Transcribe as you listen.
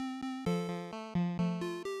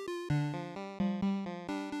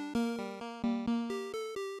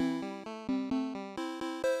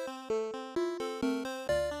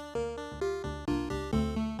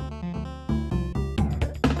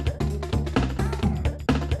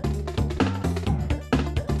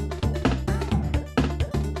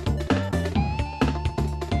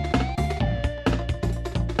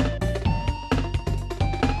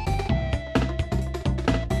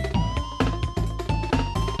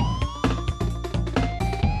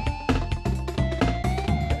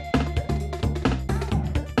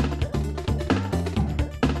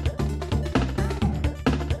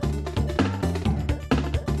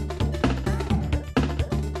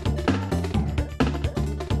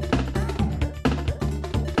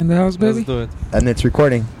the house, baby. Let's do it. And it's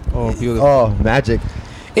recording. Oh, beautiful. Oh, magic.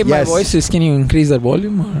 Hey, my voice is. Can you increase that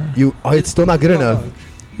volume? Or? It's still not good enough.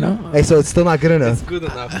 No. Hey, so it's still not good enough. It's good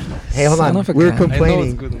enough. Hey, hold on. We were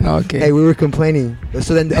complaining. Okay. Hey, we were complaining.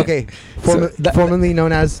 So then, okay, formerly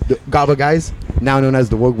known as the Gaba guys, now known as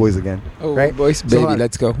the Woke Boys again. Oh, right? Boys, baby,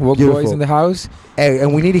 let's go. Woke Boys in the house. Hey,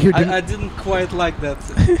 and we need to hear. I didn't quite like that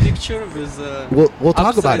picture with. We'll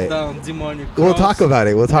talk about it. Down demonic we'll talk about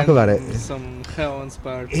it. We'll talk about it. Some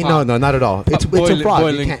hell-inspired. No, not at all. It's a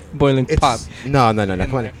fraud. Boiling pot. No.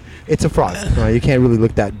 Come on. It's a fraud. You can't really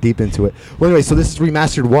look that deep into it. Well, anyway, so this is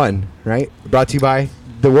Remastered 1, right? Brought to you by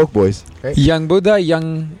the Woke Boys. Right? Young Buddha,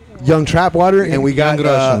 Young Trapwater, and we got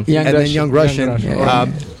Young Russian.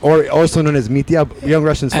 Or also known as Mitya. Young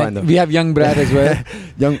Russian's fine, though. We have Young Brad as well.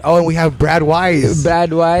 And we have Brad Wise.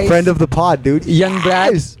 Friend of the pod, dude. Young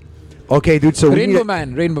Brad. Okay, dude, so Rainbow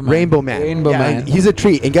Man. Rainbow Man. He's a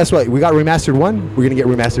treat. And guess what? We got Remastered 1. We're going to get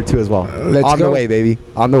Remastered 2 as well. Let's go. On the way, baby.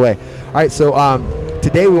 On the way. All right, so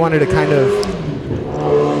today we wanted to kind of,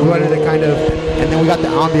 and then we got the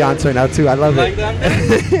ambiance right now too. I love it.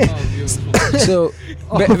 That? So,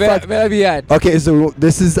 where are we at? Okay, so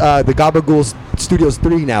this is the Gabagool Studios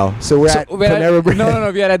 3 now. So we're at Panera Bread.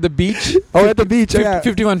 No, we are at the beach. At the beach.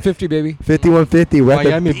 5150, baby. 5150. We're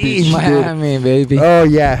Miami at the beach. Miami, baby. Oh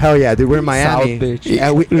yeah, hell yeah, dude. We're in Miami. South Beach.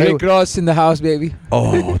 Yeah, Rick Ross in the house, baby.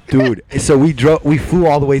 Oh, dude. So we flew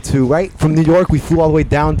all the way from New York. We flew all the way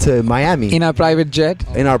down to Miami in our private jet.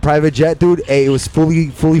 Dude. Hey, it was fully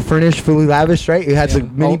furnished, fully lavish, right? It had the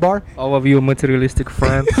mini bar. All of you materialistic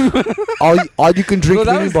friends. all you can drink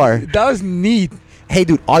mini bar. That was neat. Hey,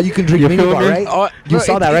 dude, all you can drink mini bar, right? You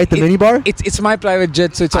saw that, right? The mini bar. It's my private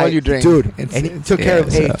jet, so it's all you drink, dude. And he took care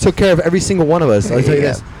of every single one of us. I'll tell you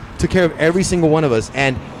this. Took care of every single one of us,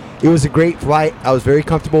 and it was a great flight. I was very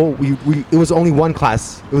comfortable. It was only one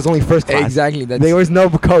class. It was only first class. Exactly. There was no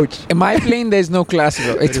coach. In my plane, there's no class,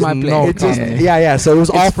 bro. It's my plane. So it was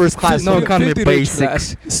all first class. No economy basic.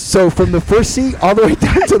 So from the first seat all the way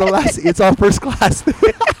down to the last seat, it's all first class.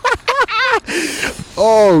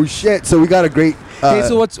 Oh shit! So we got a great. Hey,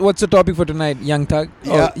 so what's the topic for tonight? Young Thug?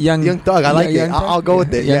 Young Thug. I like it. I'll go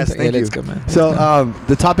with it. Yes, thank you. Let's go, man. So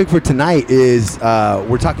the topic for tonight is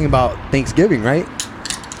we're talking about Thanksgiving, right?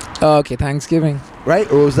 Okay, Thanksgiving. Right?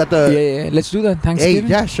 Or was that the... Yeah. Let's do that. Thanksgiving. Hey,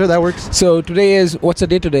 yeah, sure, that works. So today is... What's the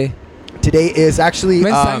day today? Today is actually...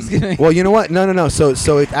 When's Thanksgiving? Well, you know what? No.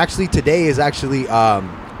 So it actually... Today is actually...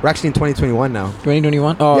 we're actually in 2021 now.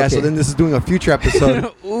 2021? Oh, yeah, okay. so then this is doing a future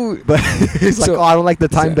episode. Ooh. But it's I don't like the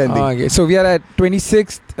time bending. Okay, so we are at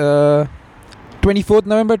 26th... 24th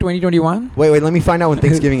November 2021. Wait, let me find out when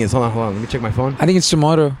Thanksgiving is. Hold on. Let me check my phone. I think it's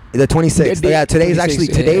tomorrow. The 26th. Yeah, today is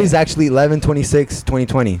actually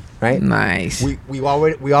 11/26/2020, right? Nice. We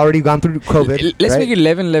already gone through COVID. Let's make it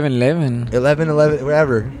 11/11/11. 11/11,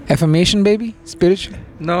 whatever. Affirmation, baby. Spiritual.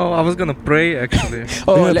 No, I was gonna pray actually.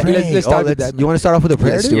 Let's start with that. You want to start off with a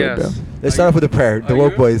prayer? Let's do it, bro. Let's start off with a prayer. The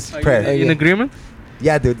Woke Boys prayer. In agreement?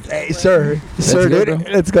 Yeah, dude. Hey, sir, go, dude. bro.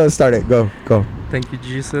 Let's go. Start it. Go. Thank you,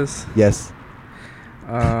 Jesus. Yes.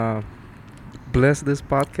 Bless this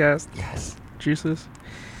podcast. Yes. Jesus.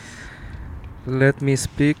 Let me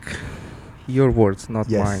speak your words, not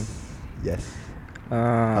mine. Yes.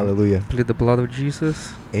 Hallelujah. Plead the blood of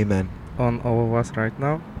Jesus. Amen. On all of us right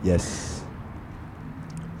now. Yes.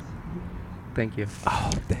 Thank you.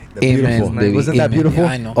 Oh, Amen, beautiful. baby. Wasn't that beautiful?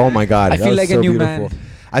 Yeah, I know. Oh my God. I feel like a new beautiful. man.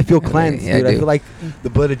 I feel cleansed, dude. I dude. feel like the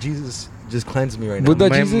blood of Jesus just cleansed me right now. Buddha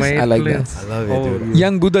Jesus? I like that. I love it, dude.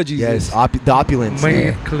 Young Buddha Jesus. Yes, the opulence.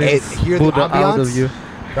 May cleanse Hear Buddha the out of ambiance, you.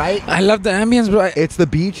 right? I love the ambience, bro. It's the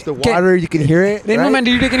beach, the water. You can hear it. Rainbow right? Man,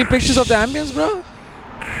 did you take any pictures of the ambience, bro?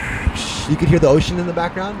 You can hear the ocean in the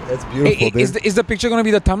background. That's beautiful, dude. Is the picture gonna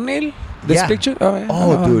be the thumbnail? This picture? Oh, yeah.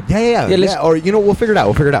 Oh, dude. Yeah. Or we'll figure it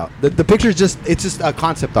out. The picture's just a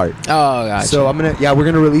concept art. Oh, gotcha. So we're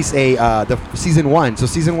gonna release the season 1. So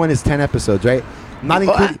season 1 is 10 episodes, right? Not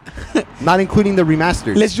including the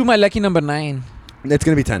remastered. Let's do my lucky number 9. It's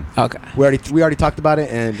gonna be 10. Okay. We already talked about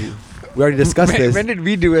it and we already discussed this. When did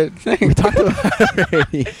we do it? We talked about it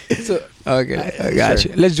already. So okay, I gotcha.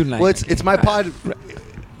 Sure. Let's do 9. Well, it's my pod.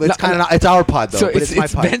 But it's our pod though. So but it's my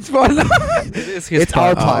pod. Ben's pod. It's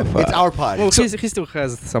our pod. It's our pod. Well, he still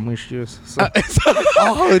has some issues. So.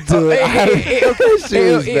 Oh, dude.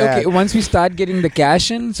 Okay. Once we start getting the cash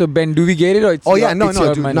in, so Ben, do we get it or it's? Oh yeah, no,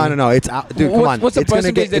 dude, no. It's dude. Come on. What's the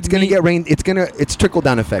percentage? It's gonna get rain. It's trickle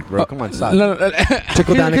down effect, bro. Come on, stop. No.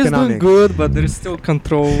 Trickle down He's economics. doing good, but there's still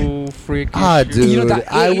control freak. Dude. You know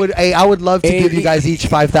that, I would love to give you guys each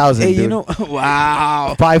 5,000. Hey, dude.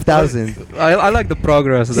 wow. 5,000. I like the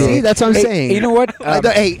progress. though. See, that's what I'm Hey, saying. you know what?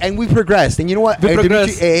 Hey, and we progressed. And you know what? We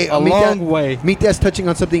progressed a long Mitya- way. Mitya's touching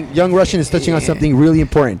on something. Young Russian is touching on something really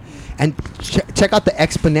important. And check out the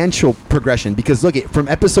exponential progression. Because look, from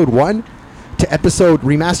episode 1 to episode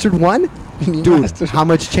remastered 1, dude, how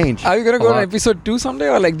much change? Are you gonna A go on lot. episode 2 someday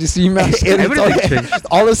or like just remaster? Everything changed.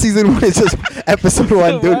 All of season 1 is just episode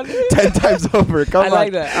 1, dude. 10 times over. Come I on.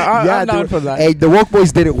 like that. I'm down dude. for that. Hey, the woke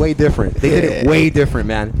boys did it way different. They did it way different,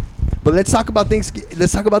 man. But let's talk about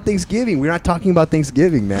Thanksgiving. We're not talking about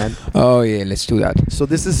Thanksgiving, man. Oh yeah, let's do that. So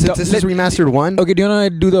this is No, this is remastered 1. Okay, do you wanna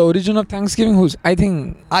do the origin of Thanksgiving? I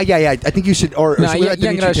think Yeah. I think you should, or Nah, should we let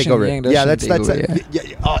Young Dimitri take Russian, over? Young Yeah, Russian that's take over,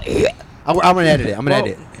 yeah. I'm gonna edit it. I'm gonna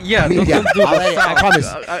edit it. Yeah, I mean, don't do I'll the edit it, I sound. promise.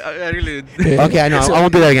 I really. Yeah. Okay, I know. I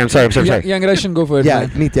won't do that again. I'm sorry. Young Russian, go for it. Yeah, man.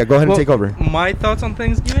 Nitya, go ahead and Well, take over. My thoughts on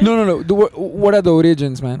Thanksgiving? No. What are the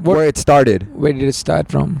origins, man? Where it started. Where did it start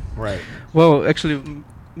from? Right. Well, actually,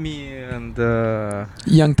 me and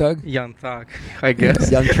Young Thug. Young Thug, I guess.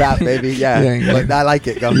 Young trap, baby. Yeah. Yeah. But I like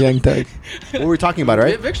it. Go. Young Thug. What were we talking about,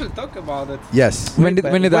 right? We've actually talked about it. Yes. When did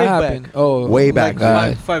that way happen? back. Oh, Way back.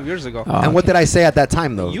 Like 5 years ago. Oh, And what did I say at that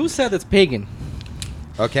time, though? You said it's pagan.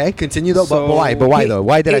 Okay, continue though. So- but why? But why Hey, though?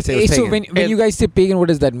 Why did I say it was so pagan? when you guys say pagan, what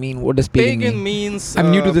does that mean? What does pagan, Pagan mean? means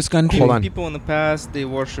I'm new to this country. Hold on. People in the past they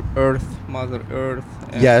worship Earth, Mother Earth,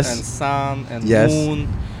 and, Yes. and Sun and Yes. Moon.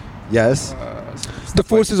 Yes. The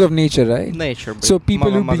forces of nature, right? Nature. So people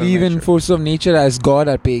who Mother believe in Nature. forces of nature as God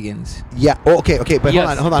are pagans. Yeah. Oh, okay. But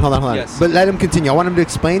Yes. hold on. Yes. But let him continue. I want him to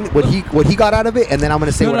explain what he got out of it, and then I'm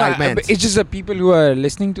gonna say what I meant. but it's just the people who are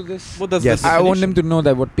listening to this. What does Yes. the I want them to know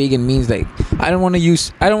that what pagan means. Like, I don't want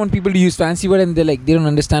people to use fancy word and they don't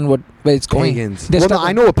understand where it's going. Pagans. They're Well, no, stuck I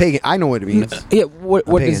on- know what pagan. I know what it means. Yeah, what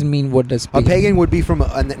does it pagan. mean? What does A pagan would be from.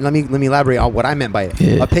 And let me elaborate on what I meant by it.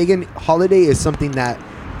 Yeah. A pagan holiday is something that,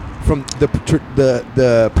 from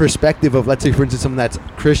the perspective of, let's say, for instance, someone that's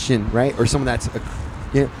Christian, right, or someone that's,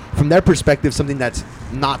 from their perspective, something that's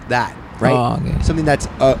not that, right, Oh, okay. something that's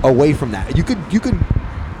away from that. You could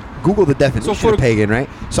Google the definition for- of pagan, right?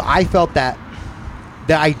 So I felt that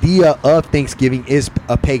the idea of Thanksgiving is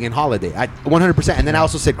a pagan holiday. 100%. And then I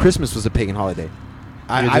also said Christmas was a pagan holiday.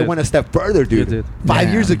 I did. went a step further, dude. did. 5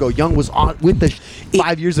 Yeah. years ago, Young was on with the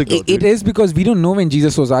 5 years ago. It dude. is because we don't know when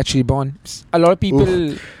Jesus was actually born. A lot of people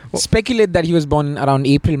speculate that he was born around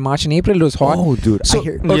April, March. In April, it was hot. Oh, dude. So, I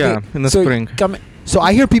hear, okay, Yeah, in the so spring. so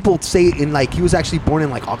I hear people say in like he was actually born in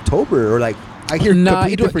like October or like I hear Nah,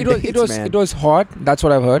 complete different dates, man. it was hot. That's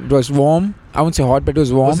what I've heard. It was warm. I wouldn't say hot, but it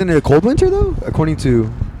was warm. Wasn't it a cold winter though? According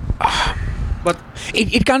to But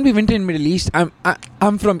It can't be winter in Middle East.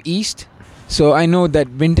 I'm from East, so I know that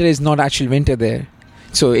winter is not actually winter there.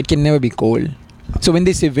 So it can never be cold. So when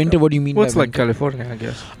they say winter, what do you mean what's by like winter? California, I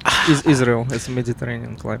guess. Is Israel? It's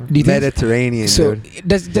Mediterranean climate. Do you think- Mediterranean, So dude.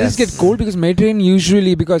 does Yes. it get cold because Mediterranean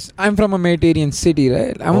usually because I'm from a Mediterranean city,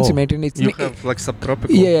 right? I won't say Oh. Mediterranean. It's You have like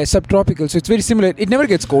subtropical. yeah, subtropical. So it's very similar. It never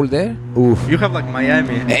gets cold there. Oof. You have like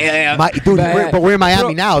Miami. Dude, But- but we're in Miami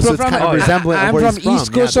Bro- now, bro, so it's from- kind of oh, yeah. resemblant of I'm where from he's from.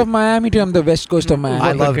 East Coast yeah, of Miami to I'm the West Coast of Miami.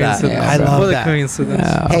 I love that. Coincidence. I love What that. a coincidence.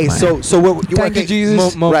 Yeah. Hey, man. so what you Thank you,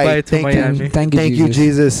 Jesus. More Right, bye to thank you. Miami. Thank Thank you,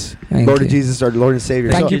 Jesus. Thank Lord you. of Jesus, our Lord and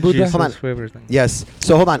Savior. Thank So- you, Buddha. Jesus Hold on. for everything. Yes.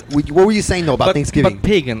 So hold on. What were you saying though about Thanksgiving? But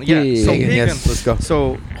pagan, yeah. Yeah, So pagan, pagan. yes, let's go.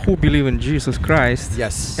 So who believe in Jesus Christ?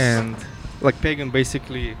 Yes. And like pagan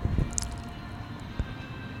basically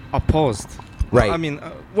opposed. Right. I mean,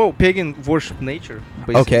 pagan worship nature.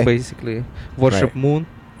 Okay. Basically, worship Right. moon.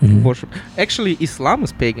 Mhm. Worship. Actually, Islam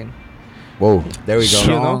is pagan. Whoa. There we go. You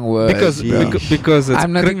Strong know, words, because bro. because it's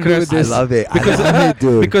I'm nothing to do with Christ- this. I love it. Because I love it,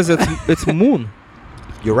 dude. because it's moon.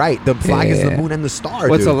 You're right. The flag is the Yeah. moon and the star.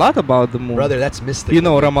 What's dude. a lot about the moon, Brother, that's mystical. You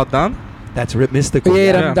know, Ramadan. That's mystical. Yeah,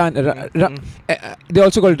 Yeah. Ramadan. Mhm. They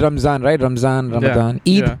also call it Ramzan, right? Ramadan.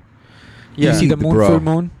 Yeah. Eid. Yeah. You Yeah. see the Eid, moon, bro. full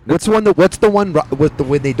moon. What's the one with the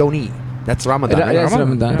when they don't eat? That's Ramadan. Ra- right? that's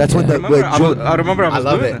Ramadan. That's when Yeah. the I remember I was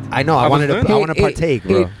love doing it. it. I know. I was wanted doing to. I it. want to partake,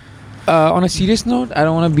 bro. On a serious note, I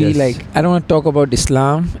don't want to be Yes. I don't want to talk about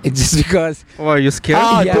Islam. It's just because Oh, are you scared?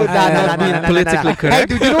 Oh, Yeah, dude, no, politically correct. Hey,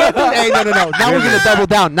 dude, you know what? Dude? Hey, no. Now we're gonna double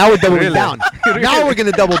down. Now we're doubling Really? down. Now we're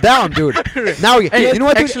gonna double down, dude. Now we. Hey, You know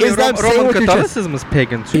what, dude? actually, Islam saying Roman what you're just. Catholicism is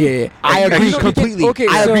pagan too. yeah, I agree Actually- completely. Okay,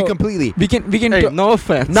 I agree so- completely. we can Hey, ta- no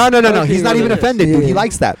offense. No. Okay, He's not even yes. offended, dude. He Yeah.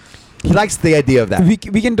 likes that. He likes the idea of that. we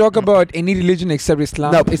can talk about any religion except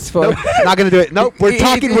Islam. Nope. It's for Nope. Not gonna do it. Nope. We're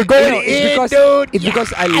talking. We're going it's in, because, dude. It's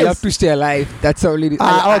because I Yes. love to stay alive. That's the only.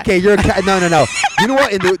 Okay, you're no. You know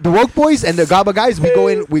what? In the woke boys and the Gaba guys, we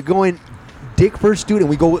go in dick first, dude, and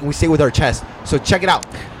we go and we say with our chest. So check it out.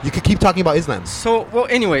 You could keep talking about Islam. So, well,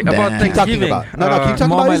 anyway, Nah. about Keep talking Thanksgiving. about. No, keep talking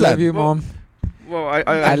Mom, about I Islam. love you, Well, Mom. Well, I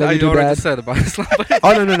I love you too, already Dad. said about Islam. But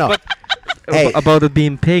Oh no. But Hey. about it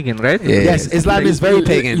being pagan, right? Yeah. Yes, Islam is very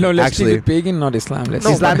pagan. No, let's actually, keep it pagan, not Islam. Let's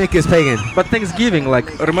No, Islamic is pagan. But Thanksgiving, like,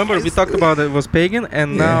 remember we talked about it was pagan,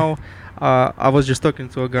 and Yeah. now I was just talking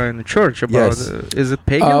to a guy in the church about Yes. is it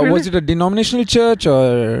pagan? Really? Was it a denominational church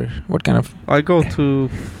or what kind of? I go to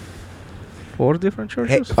 4 different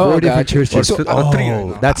churches. Hey, 4 different gotcha. churches. Or 3 right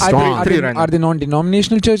now. That's Are strong. they, Three right now. are they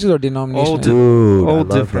non-denominational churches or denominational? Dude, I all love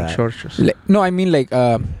different that. churches. No, I mean like,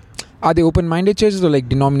 are they open-minded churches or like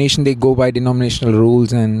denomination? They go by denominational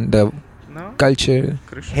rules and the No, culture.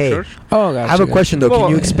 Christian Hey. church. Oh, gotcha. I have a question though. Can Well,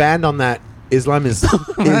 you expand on that? Islam is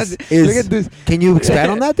Look at this. Can you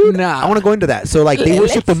expand on that, dude? Nah. I want to go into that. So like they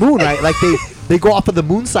worship the moon, right? Like they go off of the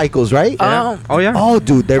moon cycles, right? Yeah. Oh yeah. Oh,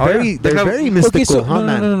 dude, they're Oh, yeah. very They they're have- very mystical, Okay, so huh,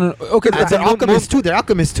 man? no. Okay, And they're alchemists too. They're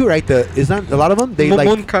alchemists too, right? The Islam, a lot of them, they Moon, like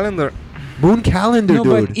moon calendar. moon calendar, no,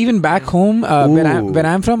 dude. but even back home, Ooh. where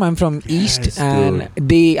I'm from East, Yes, and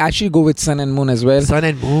they actually go with sun and moon as well. Sun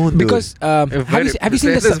and moon, dude. Because have you seen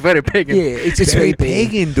the This is sun? very pagan. Yeah, it's very very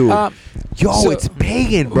pagan. pagan, dude. Yo, so- it's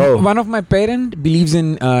pagan, bro. One of my parents believes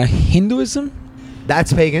in Hinduism.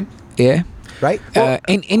 That's pagan, Yeah. right?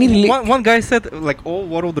 In any One guy said like all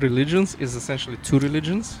world religions is essentially 2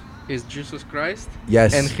 religions: is Jesus Christ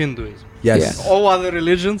Yes. and Hinduism. Yes. All other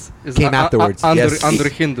religions is Came afterwards, under yes. under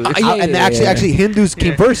Hinduism. Yeah, And yeah, actually Hindus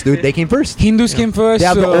came Yeah. first, dude. They came first. Hindus came first. They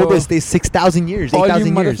have the so oldest. They 6,000 years, all you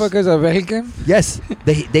 8,000 years. motherfuckers are welcome. Yes,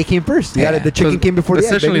 they came first. Yeah. The chicken came before the egg,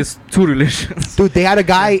 Essentially, baby. it's 2 religions. Dude, they had a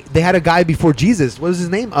guy. They had a guy before Jesus. What was his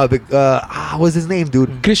name? What was his name,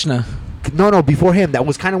 dude? Krishna. No, before him. That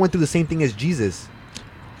was kind of went through the same thing as Jesus.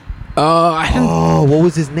 I don't. Oh, what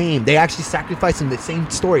was his name? They actually sacrificed him. The same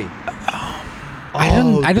story.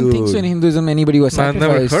 I don't think so. In Hinduism, anybody was I've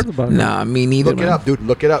sacrificed. never heard about it. Nah, me neither. Look it up, dude.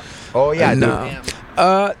 Look it up. Oh yeah, No. dude.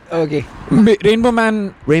 Okay. Rainbow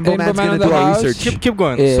Man. Rainbow Man's Man gonna on the do our house. research. Keep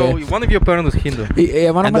going. Yeah. So one of your parents is Hindu.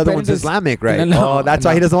 Yeah, one of And my the other parents one's is Islamic, right? No, Oh, that's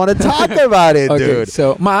why no. he doesn't want to talk about it, Okay, dude.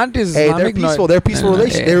 so my aunt is Hey, Islamic. they're peaceful. They're a peaceful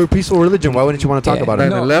relation. yeah. They're a peaceful religion. Why wouldn't you want to talk Yeah. about it?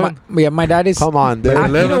 No, 9/11? my dad is. Come on, dude. You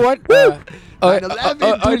know what?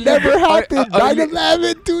 9/11, dude, never happened.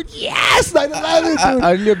 9/11, dude. Yes, 9/11, dude.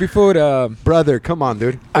 Earlier before. Brother, come on,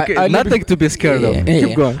 dude. Okay, earlier nothing to be scared of.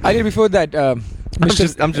 Keep going. Earlier before that. I'm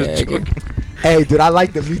just joking. Hey, dude, I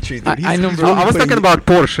like Dimitri, dude. I know, he's bro. really I was putting- talking about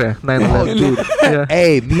Porsche Oh, 911. dude. Yeah.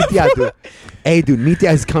 Hey, Mitya, dude. Hey, dude,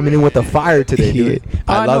 Mitya is coming in with the fire today, dude.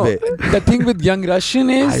 I love it. The thing with Young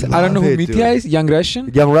Russian is, I I don't know love who it, Mitya dude. is. Young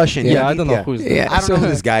Russian. Young Russian. Yeah, I don't know Mitya. who's Yeah. that. I don't know who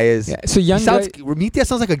this guy is. Yeah. So Young. He sounds, Mitya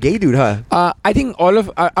sounds like a gay dude, huh? I think out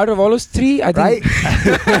of all those 3, I Right?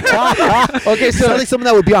 think. Okay, so sounds like someone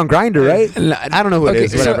that would be on Grinder, right? I don't know who it Okay,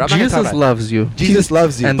 is. so Whatever. I'm not gonna talk Jesus about it. loves you. Jesus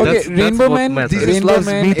loves you. And okay, that's Rainbow what Man. matters. Jesus Rainbow loves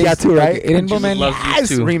Man Mitya is, too, right? okay, Rainbow Jesus Man. loves you Yes,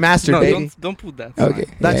 too. remastered, No, baby. don't put that. Okay.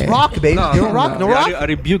 That's yeah. rock, baby. No, You don't rock? No Yeah, rock? I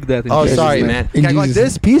rebuke that. in Oh, Jesus' sorry, name. man. In Can I go like Jesus'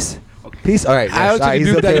 this? Peace? Peace? All right. I also Sorry, he's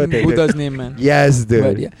rebuke okay that with in it, dude. Buddha's name, man. Yes, dude.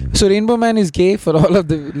 But yeah. So Rainbow Man is gay for all of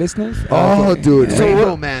the listeners. Oh, Okay. dude. So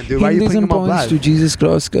Rainbow Man, dude. Why are you putting Hinduism him on points blast? to Jesus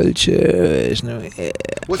cross culture. No,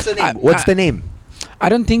 What's the name? I- What's the name? I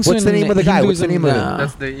don't think so. What's the in name of the guy? What's the Hinduism, name of it? nah.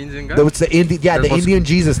 That's the Indian guy. What's the That the was- Indian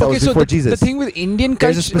Jesus that Okay, was so before the Jesus. thing with Indian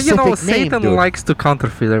There's a culture. But you know, specific name, Satan dude. likes to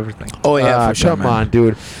counterfeit everything. Oh yeah, for sure, Come man. on,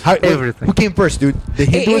 dude. Everything. Who came first, dude? The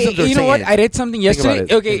Hey, Hinduism or you know what? Satan? I read something Think about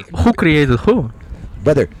yesterday. it. Okay, Who created who?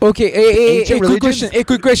 Brother. okay. Ancient Quick religions? question.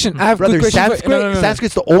 Quick question. I have a Brother, quick question. Sanskrit.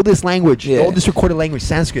 Sanskrit's the oldest language, Yeah. the oldest recorded language.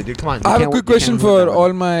 Sanskrit, dude. Come on. I have a quick question for all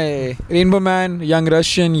all my Rainbow Man, Young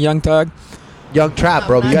Russian, Young Thug. Young Trap,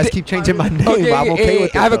 bro. You guys keep changing my name. Okay, I'm okay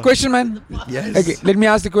with it. I have a though. question, man. Yes. Okay, let me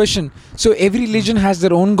ask the question. So every religion has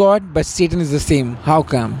their own god, but Satan is the same. How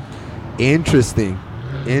come? Interesting.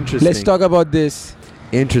 Let's talk about this.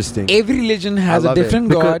 Interesting. Every religion has a love it. different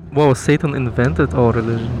Because, god. well, Satan invented all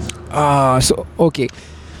religions. So okay.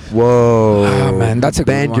 Whoa. Ah, man, that's a good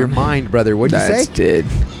Bend your one. mind, brother. What'd you say? That's it.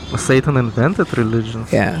 Satan invented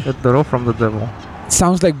religions. Yeah. They're all from the devil.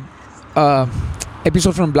 Sounds like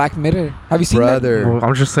episode from Black Mirror. Have you seen Brother. Well,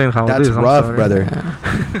 I'm just saying how That's it is. I'm rough, sorry. brother.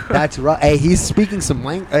 that? That's right. Hey, he's speaking some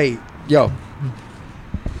language. Hey, yo.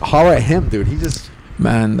 Holler at him, dude. He just.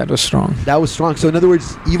 Man, that was strong. That was strong. So, in other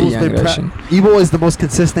words, evil's Young been Russian. evil is the most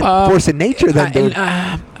consistent force in nature, then, dude.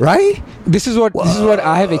 Right? This is what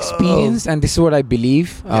I have experienced, and this is what I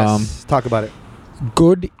believe. Yes. Talk about it.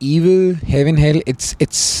 Good, evil, heaven, hell.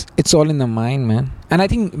 It's all in the mind, man. And I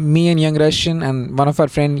think me and Young Russian and one of our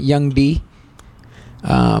friend Young D,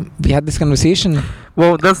 we had this conversation.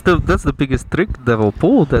 Well, that's the biggest trick devil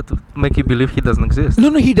pull that make you believe he doesn't exist.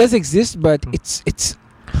 No, he does exist, but it's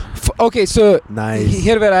Okay, so Nice.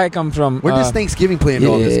 here where I come from. Where does Thanksgiving play into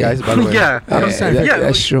all this, yeah. guys? By the way.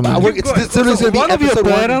 That's true, man. It's literally gonna be one of your episode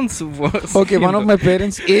one. parents was. Okay, one of my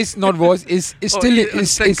parents is still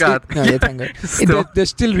thank God. no, yeah, thank God. Still. They're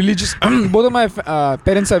still religious. Both of my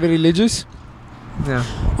parents are very religious. Yeah.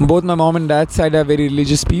 Both my mom and dad's side are very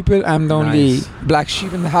religious people. I'm the only Nice. black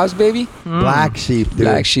sheep in the house, baby. Black sheep, dude.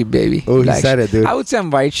 Black sheep, baby. Oh, he Black said sheep. it, dude. I would say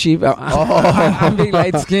I'm white sheep. I'm very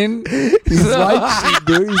light skinned. He's white sheep,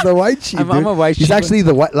 dude. He's the white sheep, I'm a white He's sheep. actually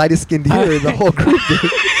the lightest skinned here in the whole group,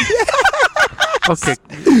 dude. Okay.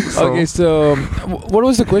 Okay, so what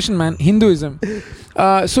was the question, man? Hinduism.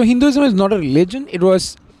 So Hinduism is not a religion. It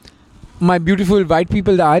was my beautiful white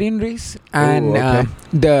people, the Aryan race, and okay.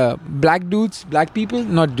 the black dudes, black people,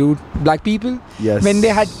 not dude, black people. Yes. When they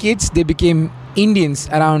had kids, they became Indians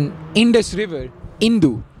around Indus River,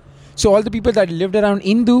 Hindu. So all the people that lived around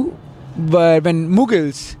Hindu were, when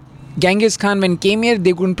Mughals, Genghis Khan, when came here,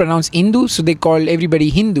 they couldn't pronounce Hindu, so they called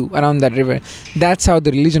everybody Hindu around that river. That's how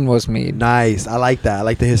the religion was made. Nice. I like that. I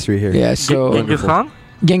like the history here. Yeah, so Genghis Khan?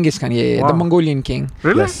 Genghis Khan, yeah, Wow. the Mongolian king.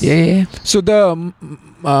 Really? Yes. Yeah. So the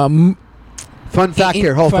Fun fact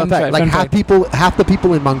here. Fun fact. Like half the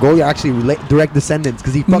people in Mongolia are actually direct descendants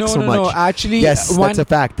because he fucks so much. No. Actually, Yes, that's a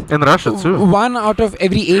fact. In Russia too. 1 out of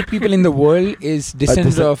every 8 people in the world is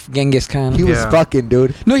descendants of Genghis Khan. He was Yeah. fucking,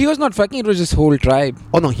 dude. No, he was not fucking. It was his whole tribe.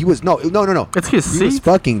 Oh no, he was no. It's his He was seat.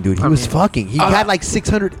 fucking, dude. He I was mean- fucking. He had like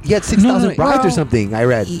 600. He had 6,000 No, brides or well, something. I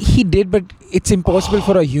read. He did, but it's impossible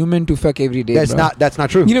for a human to fuck every day. That's bro. That's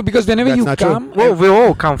not true. You know, because whenever That's you not true. come, Well, we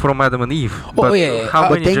all come from Adam and Eve. Oh, But yeah. how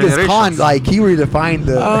But many Genghis Khan, generations? like he redefined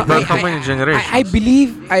the. But how many generations? I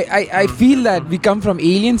believe, I feel that we come from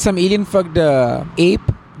aliens. Some alien fucked the ape.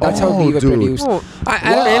 That's how we were dude. produced. Oh,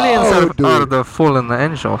 I Wow. aliens dude. are the fallen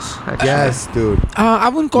angels. Actually. Yes, dude. I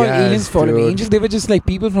wouldn't call Yes, aliens fallen dude. angels. They were just like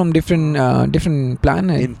people from different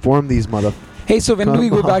planets. Inform these mother. Hey, so when do we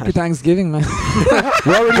go back to on. Thanksgiving, man?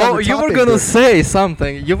 We're already on Well, the you were topic, gonna dude. say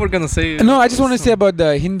something. You were gonna say. No, I just want to say about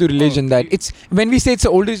the Hindu religion that it's when we say it's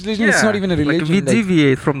the oldest religion, it's not even a religion. Like we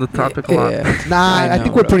deviate from the topic a lot. Nah, I know,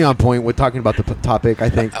 think we're bro. pretty on point with talking about the topic. I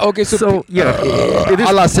think. Okay, so, yeah, it is.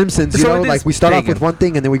 A la Simpsons, you so know, it like is we start off pagan. with one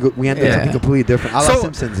thing and then we end with Yeah. something completely different. A la So-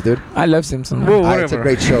 Simpsons, dude. I love Simpsons. Whoa, It's a whatever.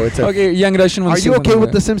 great show. It's a. Okay, Young Russian. Are you okay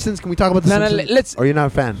with The Simpsons? Can we talk about The No, no, Simpsons? let's. Or you're not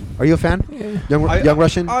a fan? Are you a fan? Young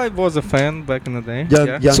Russian? I was a fan back in the day.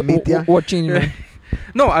 Young So, Mitya? what changed, man?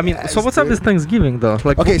 No, I mean, Yes, so what's up dude. with Thanksgiving though?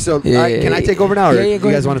 Like, Okay, so Yeah, can I take over now, or yeah, you go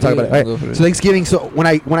guys ahead, want to talk go about it? go All for right. it. So Thanksgiving. So when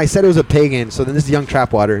I said it was a pagan, so then this is Young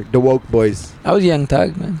Trapwater, the woke boys. I was young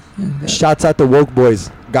thug, man. Shouts out the woke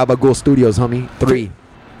boys. Gabagool Studios, homie.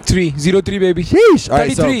 303 baby. Sheesh. All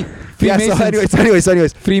right, so 33. yeah. So Freemasons. anyways. So I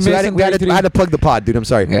Freemason had to plug the pod, dude. I'm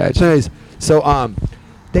sorry. Yeah, So anyways,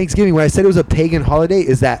 Thanksgiving. When I said it was a pagan holiday,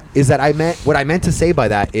 is that I meant what I meant to say by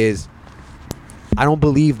that is I don't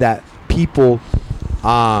believe that people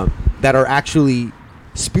that are actually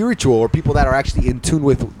spiritual or people that are actually in tune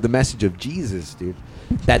with the message of Jesus, dude,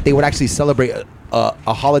 that they would actually celebrate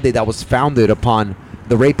a holiday that was founded upon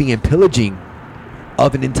the raping and pillaging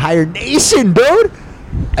of an entire nation, dude.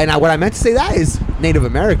 And what I meant to say that is Native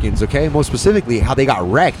Americans, okay? Most specifically, how they got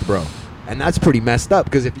wrecked, bro. And that's pretty messed up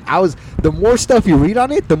because the more stuff you read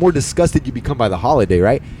on it, the more disgusted you become by the holiday,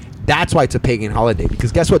 right? That's why it's a pagan holiday.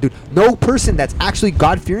 Because guess what, dude? No person that's actually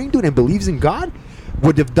God-fearing, dude, and believes in God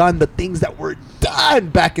would have done the things that were done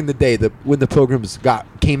back in the day when the pilgrims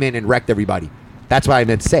came in and wrecked everybody. That's what I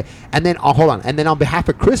meant to say. And then, hold on. And then on behalf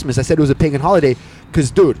of Christmas, I said it was a pagan holiday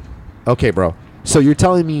because, dude, okay, bro. So you're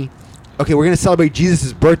telling me, okay, we're going to celebrate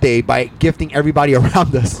Jesus' birthday by gifting everybody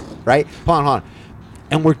around us, right? Hold on.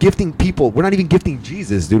 And we're gifting people. We're not even gifting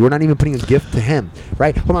Jesus, dude. We're not even putting a gift to him,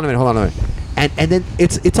 right? Hold on a minute. And then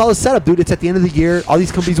it's all a setup, dude. It's at the end of the year. All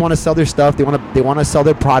these companies want to sell their stuff. They want to sell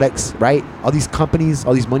their products, right? All these companies,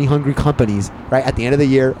 all these money hungry companies, right? At the end of the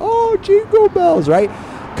year, oh, jingle bells, right?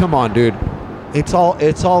 Come on, dude. It's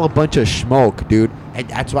all a bunch of smoke, dude. And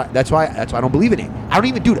that's why I don't believe in it. I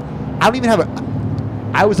don't even have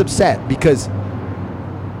I was upset because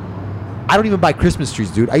I don't even buy Christmas trees,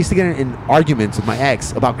 dude. I used to get in arguments with my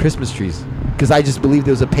ex about Christmas trees because I just believed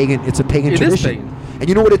it's a pagan tradition. Is pagan. And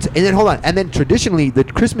you know what and then hold on. And then traditionally the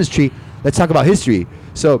Christmas tree, let's talk about history.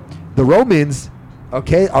 So the Romans,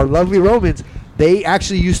 okay, our lovely Romans, they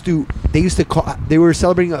were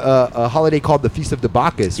celebrating a holiday called the Feast of the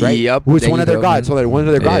Bacchus, right? Yep, Who was there one you of their go, gods. man. One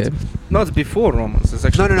of their gods. No, it's before Romans. It's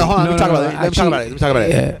actually No, hold on. No, Let me talk about it. actually, Let me talk about it.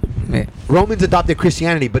 Yeah. Yeah. Romans adopted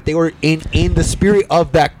Christianity, but they were in the spirit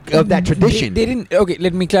of that tradition. They didn't. Okay,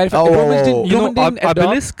 let me clarify. Oh, Romans didn't. You know, Roman didn't adopt.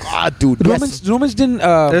 obelisk? Ah, dude. Romans didn't.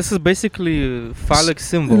 This is basically a phallic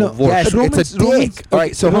symbol no, of worship. Yes, it's a dick. Romans- All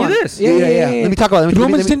right, so okay, hold on. it is. Yeah. Let me talk about it.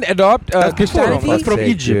 Romans didn't adopt That's Christianity. That's from Sake,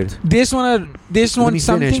 Egypt. They just want Let me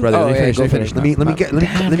something. finish, brother. Oh, Let me yeah, finish. go Let me for finish. it. Let me get.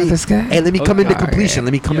 Damn, Let me. this guy. Hey, let me come into Okay. completion.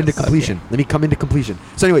 Let me come into Yes. completion. Let me come into completion.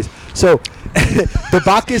 So, anyways, the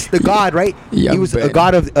Bacchus, the god, right? Young He was a Ben.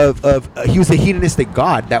 god of he was a hedonistic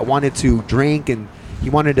god that wanted to drink, and he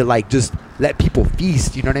wanted to like just let people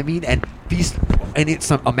feast. You know what I mean? And feast, and it's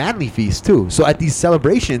a manly feast too. So at these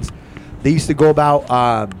celebrations, they used to go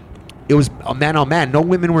about. It was a man on man. No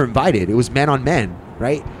women were invited. It was man on men,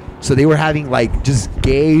 right? So they were having like just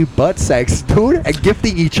gay butt sex, dude, and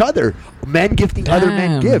gifting each other. Men gifting other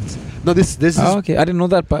men Damn. gifts. No, this is. Oh, okay, I didn't know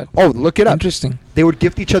that part. Oh, look it up. Interesting. They would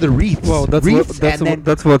gift each other wreaths. Well, that's wreaths,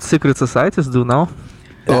 that's what secret societies do now.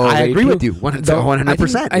 I very agree true. with you. 100%.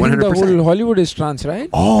 I think the 100%. whole Hollywood is trans, right?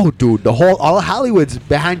 Oh, dude, all of Hollywood's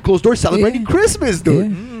behind closed doors celebrating Yeah. Christmas,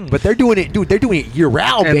 dude. Yeah. But they're doing it, dude. They're doing it year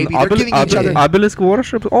round, And baby. They're giving each other. obelisk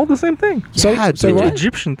worship, all the same thing. Sorry, Yeah, sorry, dude. what?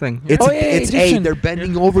 Egyptian thing. It's Oh, yeah, it's Egyptian. they're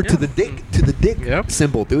bending over to the dick Yep.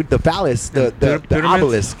 symbol, dude. The phallus, the Pyramids.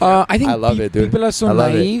 obelisk. I think I love it, dude. people are so I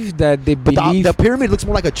love it. naive that they But believe. the pyramid looks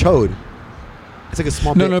more like a chode. It's like a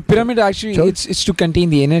small. No, bit. no, pyramid actually Chode? it's to contain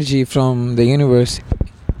the energy from the universe.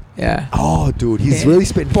 Yeah. Oh, dude, he's really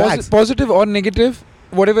spitting facts. Positive or negative,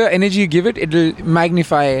 whatever energy you give it, it'll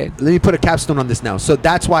magnify it. Let me put a capstone on this now. So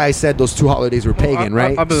that's why I said those two holidays were pagan,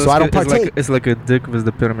 right? Obelisk So I don't is like, partake. it's like a dick with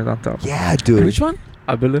the pyramid on top. Yeah, dude. Which one?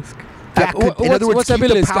 Obelisk. That could- in other words, what's keep the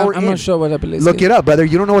obelisk? power I'm in. not sure what obelisk Look is. it up, brother.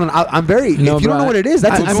 You don't know what I'm very. No, if you don't know bro, what it is,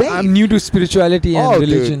 that's I'm, insane. I'm new to spirituality and oh,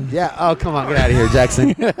 religion. dude. Yeah. Oh, come on, get out of here,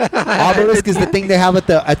 Jackson. Obelisk is the thing they have at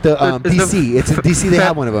the It's the DC. It's in DC. They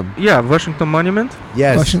have one of them. Yeah, Washington Monument.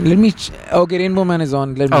 Yes. Washington, let me. Okay, Rainbow Man is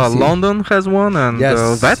on. Let me see. London has one, and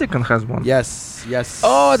Yes. Vatican has one. Yes. Yes.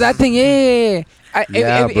 Oh, that thing. Yeah.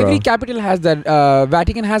 Yeah, Every bro. capital has that.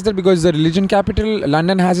 Vatican has that because it's the religion capital.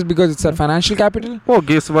 London has it because it's a financial capital. Well,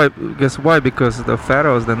 guess why? Guess why? Because the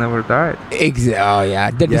pharaohs they never died. Oh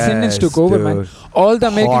yeah, the descendants Yes, took over, man. dude. All the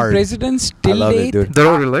American Hard. presidents I till love it, date, dude. They're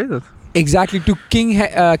all related. exactly to King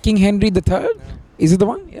Henry III. Is it the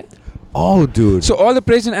one? Yeah. Oh, dude. So all the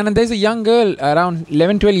president, and then there's a young girl around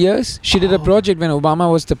 11, 12 years. She did a project when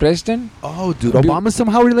Obama was the president. Oh, dude. Obama's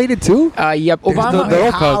somehow related too. Yep, There's Obama. no- They're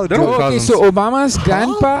all How, cousins. They're dude? all Okay, cousins. so Obama's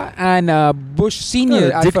grandpa and Bush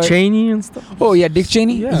Senior. I Dick for- Cheney and stuff. Oh yeah, Dick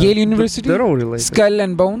Cheney, Yeah, Yale University. They're all related. Skull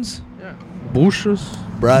and Bones. Bushes.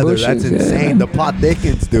 Brother, Bushes, that's yeah. insane. The plot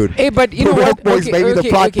thickens, dude. Hey, but you know The what? Broke Boys, baby, the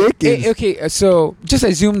plot thickens. So just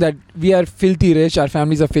assume that we are filthy rich. Our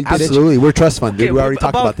families are filthy rich. Absolutely. We're trust fund, dude. We already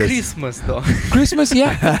talked about this. Christmas, though. Christmas,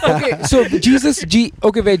 yeah. Okay, so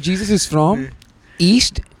where Jesus is from,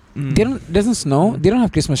 East. They doesn't snow. They don't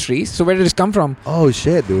have Christmas trees. So where did this come from? Oh,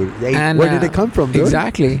 shit, dude. Hey, And, where did it come from, dude?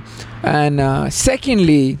 Exactly. And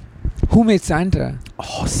secondly, who made Santa?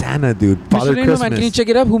 Oh, Santa, dude. Father Mr. Reno, man, can you Christmas. check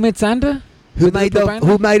it up? Who made Santa? Who With the made propane?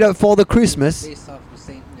 who made up for the Christmas? Based off of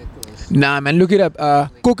St. Nicholas. Nah, man, look it up.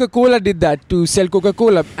 Coca-Cola did that to sell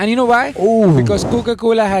Coca-Cola. And you know why? Oh, Because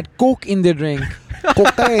Coca-Cola had Coke in their drink.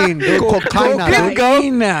 cocaine, dude. Cocaine, dude.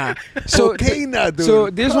 Cocaine. So, Cocaine, dude. so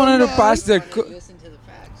they just wanted to pass the... Listen to the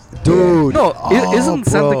facts. Dude. No, Oh, isn't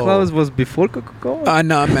Santa bro. Claus was before Coca-Cola?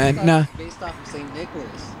 Nah, man, nah. Based off of St.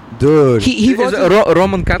 Nicholas. Dude. He Is was... it a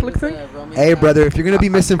Roman Catholic It's thing? a Roman Hey, brother, if you're going to be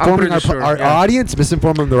misinforming pretty our, sure, our yeah. audience,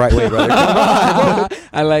 misinform them the right way, brother. Come on.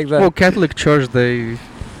 I like that. Well, Catholic Church, they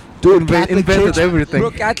Dude, Catholic invented Church, everything.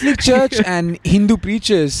 Bro, Catholic Church and Hindu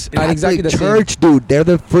preachers are Catholic exactly the Church, dude. They're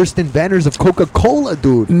the first inventors of Coca-Cola,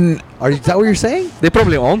 dude. same. Is that what you're saying? They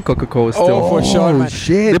probably own Coca-Cola still. Oh, for sure, man.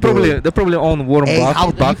 Shit, They probably own Warren Hey,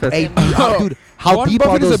 how Buffett. deep, dude, how Warren deep are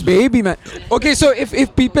Buffett is those, a baby, man. Okay, so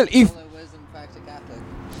if people... Coca-Cola was in fact a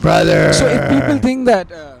Catholic. brother? So if people think that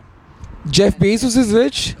Jeff Bezos is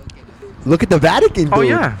rich... Look at the Vatican, dude. Oh,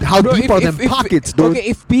 yeah. How Bro, deep are them pockets, dude? Okay,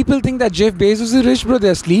 if people think that Jeff Bezos is rich, bro,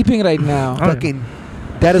 they're sleeping right now. Oh, yeah. Fucking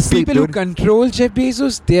dead asleep, People who dude. control Jeff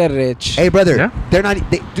Bezos, they're rich. Hey, brother, Yeah? they're not,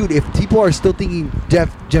 dude. If people are still thinking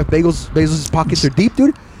Jeff Bezos' pockets are deep,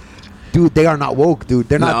 dude, they are not woke, dude.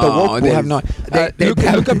 They're not the woke boys. they have not.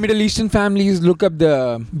 Look up Middle Eastern families. Look up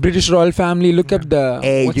the British royal family. Look up the.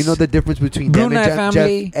 Hey, what's- you know the difference between them Brunei and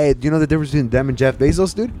family. Jeff? Hey, do you know the difference between them and Jeff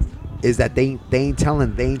Bezos, dude? Is that they ain't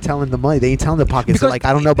telling the money. They ain't telling the pockets. They're Because like,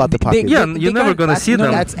 I don't know about the they- pockets. Yeah, They you're never can't- gonna that's, see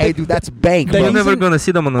them. That's hey, dude, that's bank. The bro. You're never reason- gonna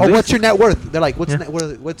see them on the Oh, list. what's your net worth? They're like, what's Yeah. net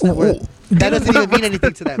worth? What's net worth? That doesn't even mean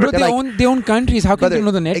anything to them. Bro, They're they like, own countries. How can brother, you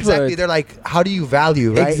know the net exactly. worth? They're like, how do you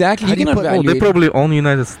value, right? Exactly, How you do cannot put- value They it. probably own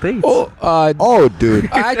United States. Oh, dude.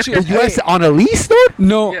 Actually, The U.S. hey, on a lease, dude?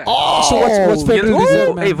 no. Yeah. So what's Oh, Federal You-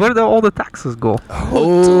 Reserve, man? Hey, where do all the taxes go?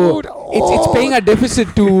 Oh, Dude, it's paying a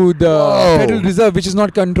deficit to the Whoa. Federal Reserve, which is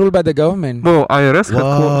not controlled by the government. Well, IRS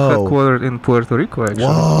Whoa. headquartered in Puerto Rico, actually.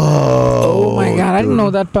 Whoa. Oh my god, I didn't dude. know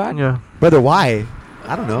that part. Yeah. Brother, why?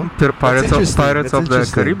 I don't know. Pirates interesting. Pirates That's of the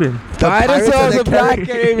interesting. Caribbean. The Pirates of the Black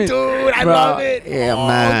Caribbean. Dude, I Bro, love it. yeah, Oh,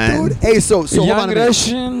 man. Dude. Hey, so hold on Young a minute.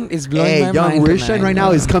 Russian is blowing Hey, my Young mind. Russian tonight, right now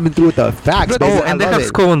bro. is coming through with the facts, Bro, baby. Oh, I and they love have it.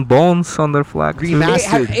 skull and bones on their flag. too.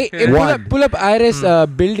 Remastered. Pull One. up Iris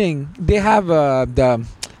building. They have the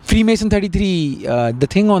Freemason 33 the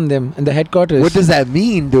thing on them in the headquarters. What does that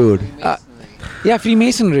mean, dude? Yeah,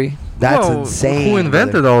 Freemasonry. That's Well, insane. Who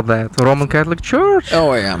invented all that? Roman Catholic Church.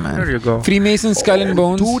 Oh yeah, There man. you go. Freemason skull and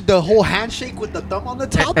bones. Dude, the whole handshake with the thumb on the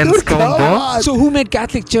top, And dude. skull and come bones? on. So who made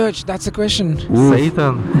Catholic Church? That's the question.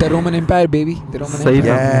 Satan The Roman Empire, baby. The Roman Satan.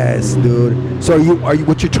 Empire. Yes, dude. So are you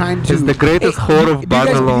what you're trying to is the greatest Hey, whore do of you guys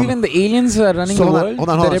believe Babylon. in the aliens running So the hold on, world? hold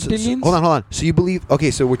on, the hold on. So- reptilians? hold on. So you believe? Okay,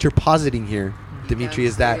 so what you're positing here, Dimitri,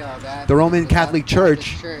 is that the Roman Catholic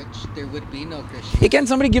Church. There would be no Christian. Hey, can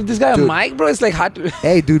somebody give this guy Dude. a mic, bro? It's like hard to.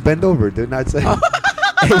 Hey, dude, bend over, dude. Not saying.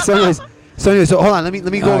 Hey, so anyways, so hold on. Let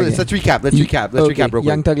me go over this. Let's recap. Let's recap real quick.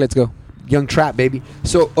 Young Thug, let's go. Young Trap, baby.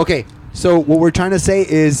 So okay, so what we're trying to say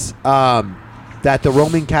is that the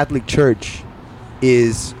Roman Catholic Church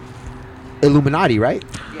is Illuminati, right?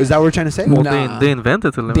 Is that what we're trying to say? Well, Nah. they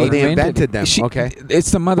invented Oh, Illuminati. they invented them. Okay. It's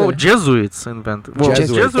the mother. Well, Jesuits invented. Well, Jesuits.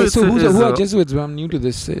 Hey, Jesuits so is, who are a- Jesuits? I'm new to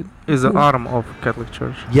this. is an arm of Catholic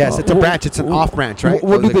Church. Yes, it's a Wh- branch. It's an wh- off branch, right?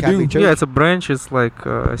 what of do the they Catholic do? Church? Yeah, it's a branch. It's like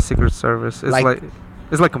a secret service. It's Like- like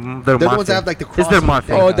it's like their They're the mafia. ones that have like the cross. It's their on the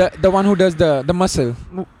mafia. thing. Oh, the one who does the muscle.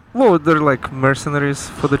 Well, they're like mercenaries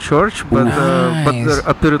for the church, but Nice. they're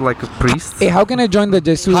appeared like a priest. Hey, how can I join the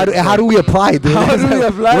Jesuits? How do we apply, dude? How do we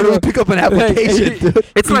apply, Where do we bro? pick up an application, dude?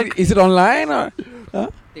 It's like is it online or?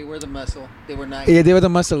 They were the muscle. They were not. Yeah, they were the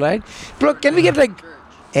muscle, right? Bro, can we get like?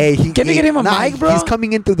 Hey, Can we get him a mic, bro? He's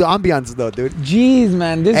coming into the ambiance, though, dude. Jeez,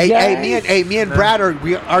 man, this Hey, guy. me and Brad are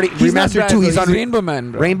we already He's not remastered Brad, 2. bro, He's on Rainbow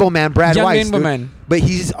Man, bro. Rainbow Man, Brad Young Weiss, Rainbow dude. Man. But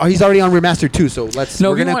he's already on Remastered 2, so No,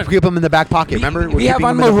 we're we gonna want- keep him in the back pocket. Remember, We have keeping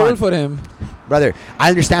one him in more the role front. for him. Brother, I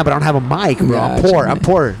understand, but I don't have a mic, bro. I'm Gotcha, poor. I'm man.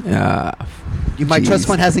 poor. Yeah. My Jeez. trust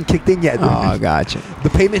fund hasn't kicked in yet. Dude. Oh, gotcha. The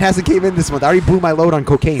payment hasn't came in this month. I already blew my load on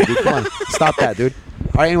cocaine, dude. Come on, stop that, dude.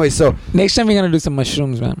 All right, anyway, so Next time we're gonna do some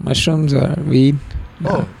mushrooms, man. Mushrooms or weed.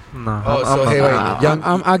 no. Oh, so hey, wait, young-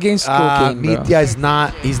 I'm against cocaine, bro. Mitya is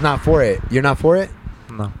not. He's not for it. You're not for it.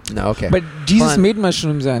 No. No, okay. But Jesus Fun. made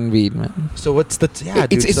mushrooms and weed, man. So what's the yeah? it's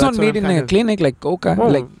dude, it's so not that's what made I'm in kind a of- clinic like coca, Well,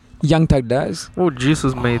 like Young Thug does. Oh,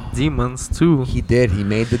 Jesus made demons too. He did. He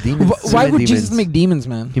made the demons. Why semen would demons. Jesus make demons,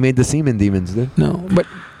 man? He made the semen demons, dude. No, but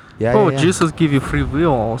Yeah. Oh, yeah, yeah. Jesus give you free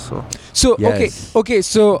will also. so Yes. okay.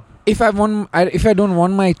 So if I don't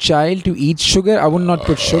want my child to eat sugar, I would not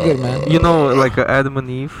put sugar, man. You know, like Adam and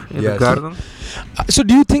Eve in Yes. the garden, So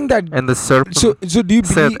do you think that? and the serpent So do you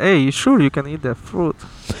said, believe? "Hey, sure, you can eat that fruit.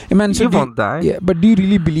 Man, so You do won't die." Yeah, but do you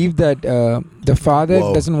really believe that the father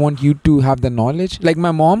Whoa. doesn't want you to have the knowledge? Like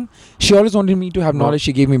my mom, she always wanted me to have No, knowledge.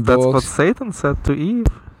 She gave me That's what books. Satan said to Eve.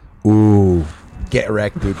 Ooh, get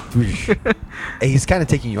wrecked, dude. Hey, he's kind of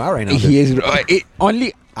taking you out right now. Dude. He is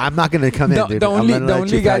only I'm not gonna come in, the, dude. the I'm only gonna the let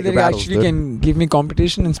only you guy fight your that battles, actually dude. can give me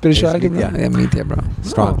competition in spirituality, bro. Mitya. Yeah, Mitya, bro.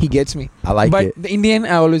 Strong. He gets me. I like but it. the Indian,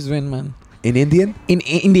 I always win, man. In Indian, In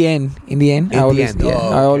the end, I always end. yeah, Oh, I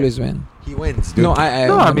okay. always win. he wins, dude. No, I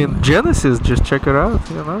No, I mean Genesis. Just check it out.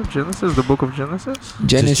 You know, Genesis, the book of Genesis.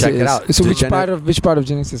 Genesis. check it out. So Just which part of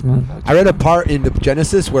Genesis, man? I read a part in the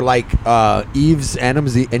Genesis where like Eve's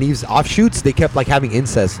Adam's and Eve's offshoots, they kept like having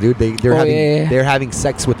incest, dude. They're Oh, having yeah. they're having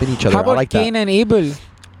sex within each other. How about I like Cain that. and Abel?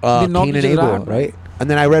 They knocked Cain and each other Abel, out, right? And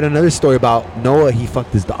then I read another story about Noah. He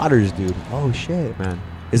fucked his daughters, dude. Oh shit, man.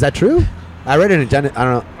 Is that true? I read it in Genesis. I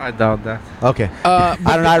don't I doubt that. know. Okay. I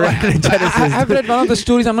don't know. I read it in Genesis. I've read one of the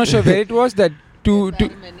stories. I'm not sure where it was. That to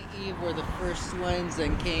Adam and Eve were the first ones,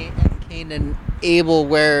 and Cain and Abel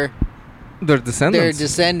were Their their descendants.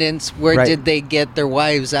 descendants. Where Right. did they get their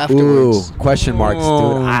wives Ooh, afterwards? question marks, dude.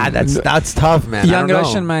 Oh. That's tough, man. I young don't know.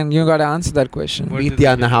 Russian man, you gotta answer that question. Where Meet did the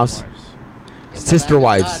they in the get their house. wives? In the Sister land of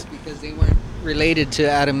wives. Nod, because they weren't related to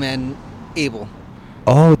Adam and Abel.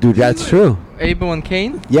 Oh, dude, that's true. Abel and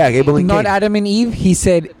Cain. Yeah, Abel and Not Cain. Adam and Eve. He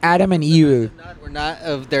said Adam and Evil. Nod were not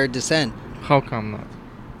of their descent. How come not?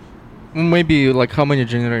 Maybe like how many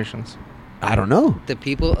generations? I don't know. The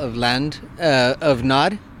people of land of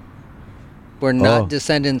Nod were not Oh.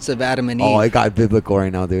 descendants of Adam and Eve. Oh, it got biblical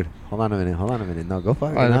right now, dude. Hold on a minute. No, go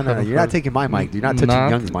fuck. I No, don't no, have you're not heard. taking my mic. You're not touching Not-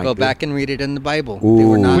 Young's mic. Go dude. back and read it in the Bible. Ooh. They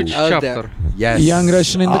were not Which of chapter? them. Yes. Young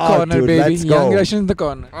Russian in the Oh, corner, dude, baby. let's go. Young Russian in the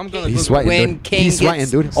corner. I'm gonna He's Google sweating, When dude. Cain He's sweating,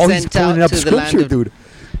 gets dude. Oh, he's sent pulling out up to the land scripture, of- dude.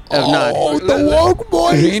 Of Nod. Oh, the woke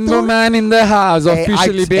boys, Rainbow dude. Man in the house,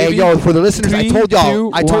 officially, baby. Hey, yo, for the listeners, I 3, told y'all 2,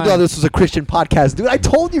 1. this was a Christian podcast, dude. I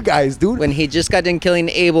told you guys, dude. When he just got done killing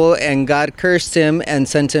Abel and God cursed him and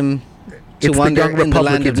sent him to It's the wander young in the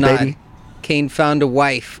land of Republicans, Nod. baby. Cain found a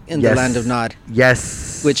wife in the land of Nod,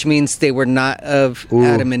 Yes. which means they were not of Ooh.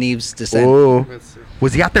 Adam and Eve's descent. Oh. Let's see.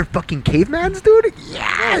 Was he out there fucking cavemans, dude?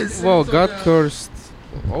 Yes. Well, God cursed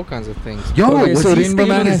all kinds of things. Yo, Okay, was so he Rainbow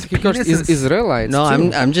stealing Man his He cursed penis and- Israelites. No,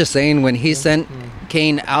 too. I'm just saying when he sent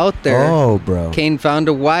Cain out there, Oh, bro. Cain found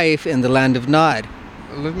a wife in the land of Nod.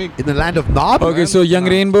 Let me. In the land of Nob? Okay, so Young Nah.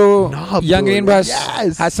 Rainbow, Nah, Young bro, Rainbow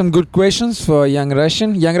yes. has some good questions for Young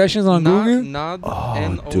Russian. Young Russian is on Google. Nod. Oh,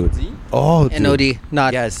 N-O-D. dude. Oh, dude. N-O-D,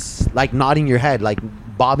 Nod. Yes. Like nodding your head, like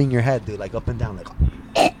bobbing your head, dude, like up and down, like.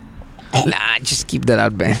 Nah, just keep that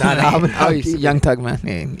out, man. Nah, I'm Oh, he's keeping Young Thug,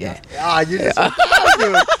 man. Yeah. Ah, you're just so bad,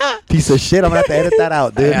 dude. Piece of shit. I'm gonna have to edit that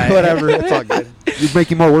out, dude. Yeah, yeah. Whatever. It's all good. You're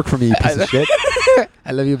making more work for me, you piece of shit.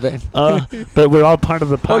 I love you, Ben. But we're all part of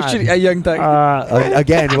the pod. Oh shit, Young Thug.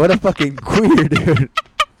 Again, what a fucking queer, dude.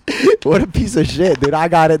 What a piece of shit, dude. I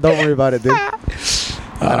got it. Don't worry about it, dude.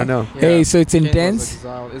 I don't know. Hey, so it's Cain was intense.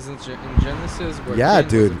 exiled. Isn't in Genesis? where Yeah, Cain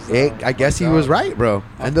was dude. exiled I guess he by was God? right, bro.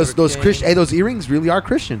 And After those Cain- Christian, those earrings really are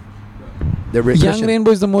Christian. They're really Young Christian.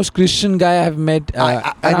 Rainbow is the most Christian guy I have met in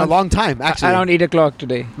a long time, actually. around 8 o'clock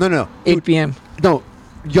today. No, 8 p.m. no.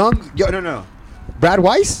 No. Brad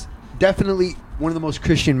Weiss, definitely one of the most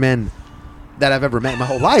Christian men that I've ever met in my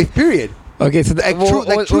whole life. Period. Okay, so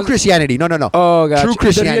True Christianity. No. Oh, God. True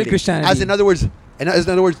Christianity. The real Christianity. As in other words,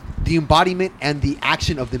 the embodiment and the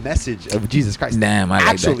action of the message of Jesus Christ. Damn, I like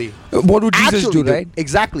actually, that. What would Jesus do, dude, right?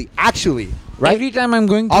 Exactly. Actually, right? Every time I'm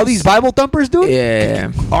going to All these Bible thumpers, dude,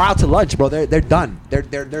 Yeah. are out to lunch, bro. They're done.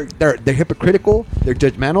 They're hypocritical. They're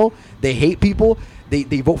judgmental. They hate people. They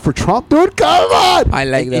vote for Trump, dude. Come on. I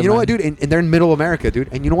like and, that, And you know man. what, dude? And they're in Middle America, dude.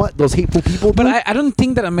 And you know what? Those hateful people. But dude, I don't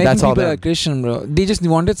think that American That's all people them. are Christian, bro. They just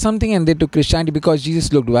wanted something and they took Christianity because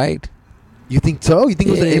Jesus looked white. you think so? You think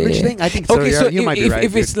it was an Yeah. image thing? I think so. Okay, yeah, so you might be if, right.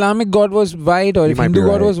 if dude. Islamic God was white or You if might Hindu be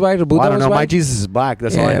God right. was white or Well, Buddha I don't was know. My white. Jesus is black.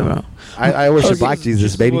 That's all I Yeah, know. bro. I worship Okay. black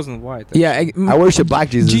Jesus, baby. wasn't white. Yeah, I worship black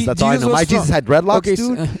Jesus. Je- That's all I Jesus know. was My Jesus from- had dreadlocks, Okay,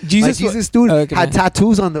 dude. so, Jesus, wa- Jesus, dude, Okay, had man.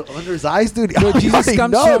 tattoos on under his eyes, dude. Bro, I Jesus already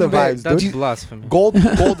comes know from the where- vibes, That's dude. blasphemy.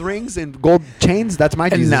 Gold rings and gold chains. That's my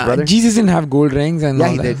Jesus, nah, brother. Jesus didn't have gold rings and Yeah,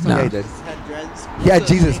 all he that. did. Nah. Yeah, he did. Had dreads. Yeah,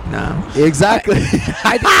 Jesus. Nah. Exactly.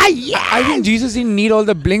 I think Jesus didn't need all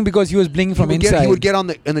the bling because he was bling from inside. He would get on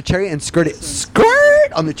the chariot and skirt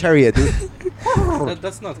on the chariot, dude.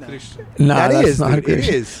 That's not Christian. Nah, That that's is, not dude. It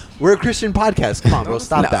Christian. is. We're a Christian podcast. Come on, bro.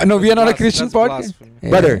 Stop that. No, we are not a That's Christian podcast. blasphemy. Yeah.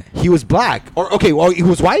 Brother, he was black. Or okay, well, he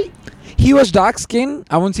was white. He was dark skinned.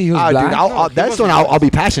 I won't say he was Dude, black. No, he that's wasn't one I'll black. be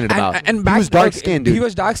passionate about. And back he was dark okay, skinned, dude. He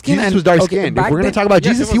was dark skinned. Jesus and was dark okay, skinned. back If we're gonna then- talk about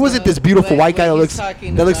Yeah, Jesus, he he was wasn't this beautiful white guy that looks like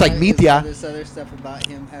Mithya. This other stuff about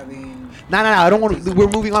him having. No. I don't want. We're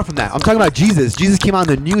moving on from that. I'm talking about Jesus. Jesus came out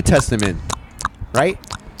in the New Testament, right?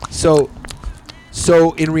 So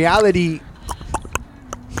in reality,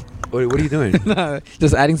 what are you doing?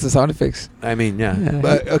 Just adding some sound effects. I mean, yeah. Yeah.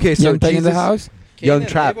 But okay, so Young Thug in the Jesus, house. Young Cain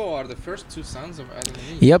trap. and Abel are the first two sons of Adam and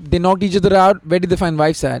Eve. Yep, they knocked each other out. Where did they find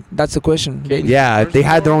wives at? That's the question. Okay. Yeah, they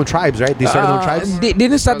had their own tribes, right? They started their own tribes. They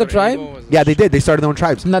didn't start the Brother tribe. Abel was a Yeah, they did. They started their own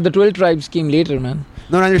tribes. Now the 12 tribes came later, man.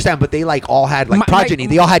 No, I understand, but they like all had like My- progeny.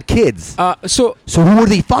 my- They all had kids. So So who were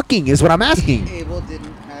they fucking? Is what I'm asking. Abel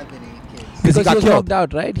didn't have any kids. Because he got was killed. knocked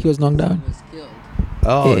out, right? He was knocked out. He was killed.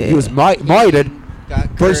 Oh, Yeah. he was murdered. Got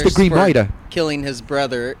First cursed degree for murder. killing his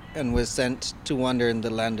brother and was sent to wander in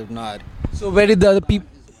the land of Nod. So where did the other people?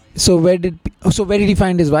 So where did he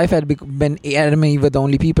find his wife at? When Adam and Eve were the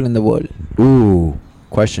only people in the world. Ooh,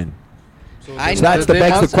 question. I So that's the they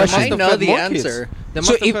begs the must- they question. must I have know had the more answer. kids. They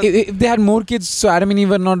So must have had- if they had more kids, so Adam and Eve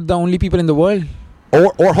were not the only people in the world.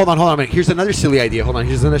 Or hold on a minute. Here's another silly idea.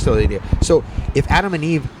 Here's another silly idea. So if Adam and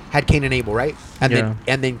Eve had Cain and Abel, right?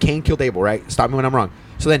 And then Cain killed Abel, right? Stop me when I'm wrong.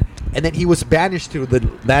 So then he was banished to the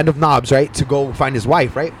land of Nobs, right? To go find his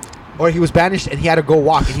wife, right? Or he was banished and he had to go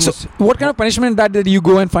walk. And he So was, what kind of punishment that did you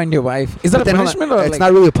go and find your wife? Is that But a then hold on, punishment or it's like,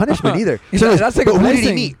 not really a punishment either. So Yeah, that's like but a who did he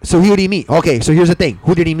blessing. meet? So who did he meet? Okay, so here's the thing.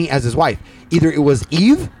 Who did he meet as his wife? Either it was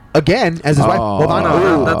Eve again as his wife. Hold on.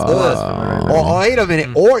 no, Ooh. that's blasphemy. Oh, wait a minute.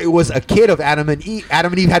 Or it was a kid of Adam and Eve.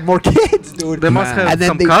 Adam and Eve had more kids, dude. They must Man. have And then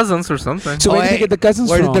some they- cousins or something. So where did they get the cousins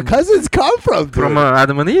Where from? did the cousins come from, dude? From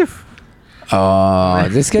Adam and Eve. Oh,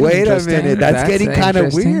 this getting Wait a interesting. minute, that's getting kind of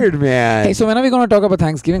interesting. weird, man. Hey, so when are we going to talk about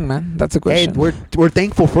Thanksgiving, man? That's a Hey, question. we're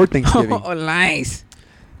thankful for Thanksgiving. Oh, nice.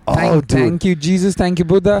 Oh, dude. Thank you, Jesus. Thank you,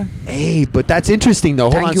 Buddha. Hey, but that's interesting though.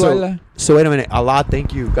 Hold Thank on. you, So, Allah. so wait a minute. Allah,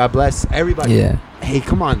 thank you. God bless everybody. Yeah. Hey,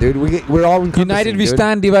 come on, dude. We're all encompassing, United we dude.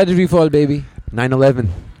 stand, divided we fall, baby. 9/11.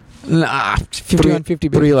 5150,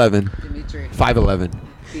 baby. 3/11. Dimitri, 5/11.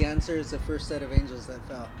 the answer is the first set of angels that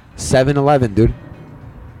fell. 7/11, dude.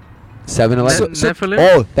 7/11. Nephilim?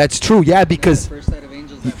 Oh, that's true. Yeah, The because first set of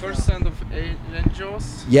angels that fell. Son of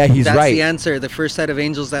angels. yeah, he's That's right. the answer. The first set of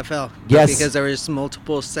angels that fell. Yes. Because there was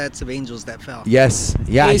multiple sets of angels that fell. Yes.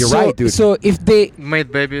 Yeah, Hey, you're so, right, dude. So if they,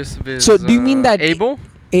 Made babies with. So do you mean that- Abel?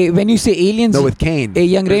 when you say aliens, no, with Cain. a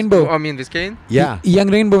young rainbow. I mean, with Cain. Yeah. Young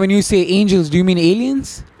rainbow. When you say angels, do you mean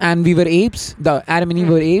aliens? And we were apes. The Adam and Eve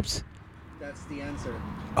were apes. That's the answer.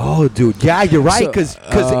 Oh, dude. Yeah, you're right. So, Because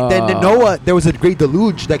then Noah, there was a great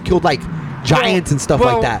deluge that killed like giants and stuff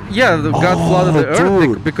well, like that. Yeah, God flooded the earth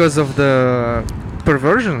dude. because of the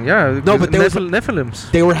perversion. Yeah. No, but there was Nephilims.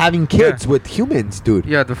 They were having kids with humans, dude.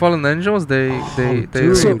 Yeah, the fallen angels. They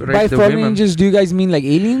dude. So raped by the fallen women. angels, do you guys mean like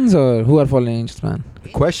aliens or who are fallen angels, man?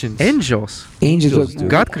 Questions. Angels. Angels. dude.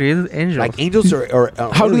 God created angels. Like angels or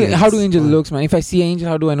How do aliens. angels look, man? If I see an angel,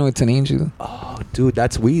 how do I know it's an angel? Oh, dude,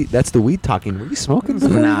 that's weed. That's the weed talking. Were you smoking?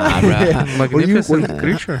 Nah, bruh. Magnificent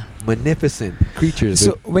creature. Magnificent creatures.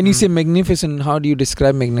 So Dude. when you say magnificent, how do you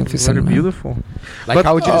describe magnificent? Very man? beautiful. Like, but-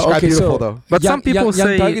 how would you describe okay, beautiful so- though? But some people young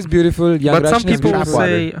say. Thug is beautiful. Young But some Russian is people beautiful.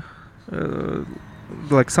 say,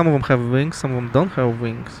 like some of them have wings, some of them don't have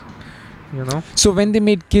wings. You know. So when they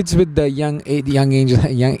made kids with the young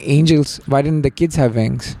angels, why didn't the kids have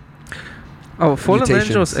wings? Oh, fallen Mutations.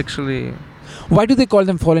 angels actually. Why do they call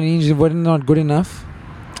them fallen angels? Were they not good enough?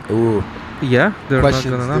 Ooh, Yeah, they're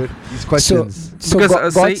questions, not good enough. dude. These questions. So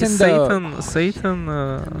Because God sent the Satan.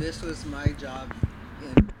 And this was my job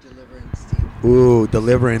in deliverance team. Ooh,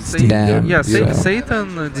 deliverance Satan, team. Damn. yeah, Yeah.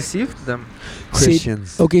 Satan deceived them.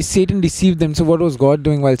 Christians. Okay, Satan deceived them. So what was God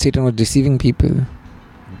doing while Satan was deceiving people?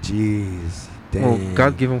 Jeez. Damn. Well,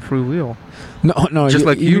 God gave them free will. No. Just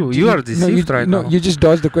like you are deceived right no, now. you just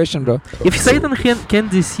dodged the question, bro. If Satan can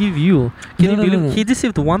deceive you, can No, you no, believe no. he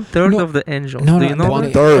deceived 1/3 No. of the angels? No, Do no, you know one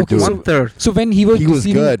that? third, dude. 1/3. So when he was He was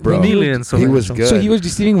deceiving, good, bro. when he was- Millions of He was angels. good. So he was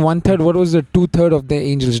deceiving 1/3. What was the 2/3 of the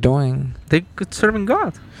angels doing? They could serving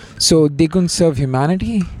God. So they couldn't serve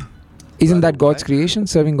humanity. Isn't that God's creation?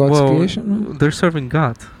 Serving God's well, creation? they're serving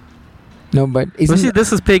God. No, but You isn't see,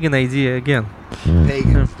 this is pagan idea again.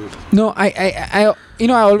 Pagans, dude. no? I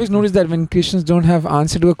always notice that when Christians don't have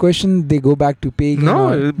answer to a question, they go back to pagan.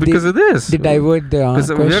 or No, because it is. they divert the Because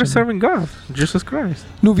we question. are serving God, Jesus Christ.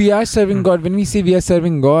 No, we are serving Hmm. God. When we say we are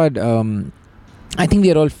serving God, I think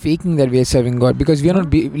we are all faking that we are serving God because we are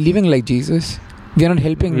not living like Jesus. We are not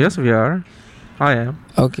helping. Yes, we are. I am.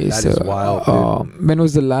 Okay, That so is wild, when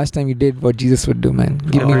was the last time you did what Jesus would do, man?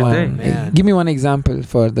 Give me Every one. day. Man. Give me one example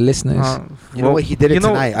for the listeners. You know what? He did it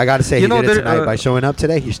tonight. I gotta say, he you know did it there, tonight by showing up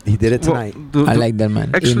today. He did it tonight. I like that, man.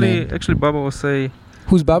 Actually, Amen. Baba will say,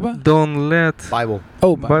 Who's Baba? don't let. Bible.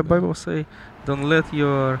 Oh, Bible will say, don't let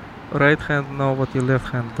your right hand know what your left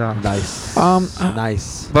hand does. Nice.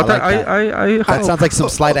 Nice. But I like that. I That sounds like some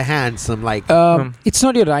sleight of hand. Some like. It's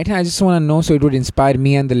not your right hand. I just want to know so it would inspire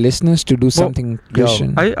me and the listeners to do something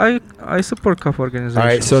Christian. I support CAF organizations. All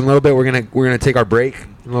right. So in a little bit, we're gonna take our break.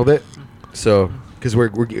 In a little bit. So because we're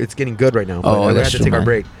it's getting good right now. Oh, we that's have to true, take our man.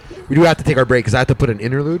 break. We do have to take our break because I have to put an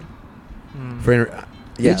interlude Mm. for.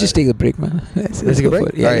 Let's just take a break, man. Let's take a go break? for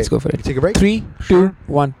it. Yeah, All let's right. go for it. Take a break. 3, 2, Sure.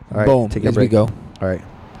 1. All right, Boom. take a Let's we break. go. All right.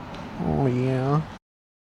 Oh yeah.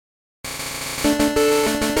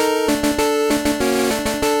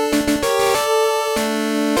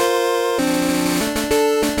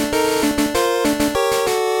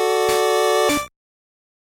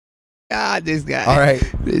 This guy. All right.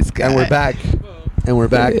 This guy. And we're back. And we're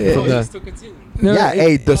back Yeah. from the. No, Yeah.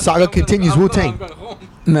 Hey, the saga continues. Wu Tang.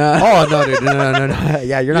 Nah. Oh no, dude, no.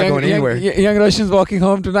 Yeah, you're not going anywhere. Young Russians walking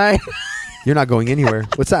home tonight. You're not going anywhere.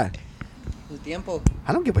 What's that? El tiempo.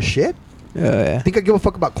 I don't give a shit. Yeah. Think I give a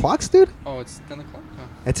fuck about clocks, dude? Oh, it's 10 o'clock?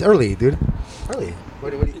 It's early, dude. Early.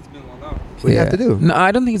 What do you been 1 hour. What do you have to do? No,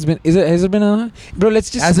 I don't think it's been. Has it been an hour? Bro, let's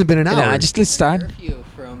just. Hasn't been an hour. Nah, just let's start. Curfew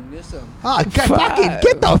from Newsom. Ah, Fuck. fucking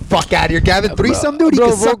get the fuck out of here, Gavin. Threesome, dude. He Bro,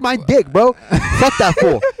 can suck bro. my dick, bro. Fuck that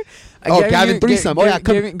fool. Oh, Gavin Threesome. Oh yeah,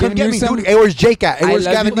 come get me, dude. Hey, where's Jake at? Hey, I where's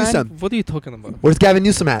love Gavin you, man. Newsom? What are you talking about? Where's Gavin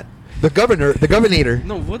Newsom at? The governor, the governator.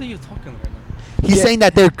 No, what are you talking right now? He's Yeah. saying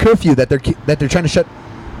that they're curfew, that they're trying to shut.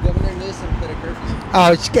 Governor Newsom put a curfew.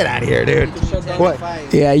 Oh, just get out of here, dude. Between 10 What? and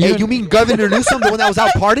 5. Yeah, Hey, you mean Governor Newsom, the one that was out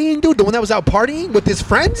partying, dude? The one that was out partying with his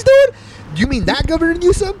friends, dude? You mean that Governor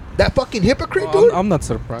Newsom? That fucking hypocrite, Well, dude? I'm not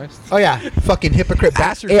surprised. Oh yeah, fucking hypocrite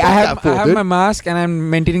bastard. Hey, Fuck I that have, fool, I have dude. my mask and I'm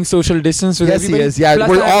maintaining social distance with Yes, he everybody. is. Yeah, Plus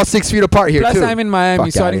we're I'm- all 6 feet apart here Plus, too. I'm in Miami,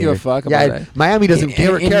 Fuck so I outta don't give a here. fuck Yeah, about that. Miami doesn't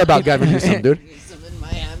care about Governor Newsom, dude.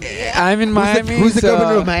 I'm in Miami. Who's the so-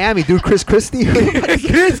 governor of Miami, dude? Chris Christie?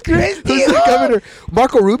 Chris Christie. Who's the governor?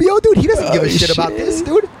 Marco Rubio, dude? He doesn't give a shit about this,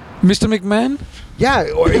 dude. Mr. McMahon? Yeah,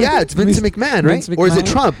 it's Vincent McMahon, right? Vince Or is it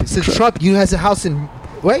McMahon. Trump? Since Trump, you has a house in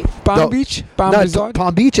Palm Beach? Palm Resort?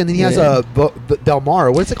 Palm Beach, and then he has Yeah. a Del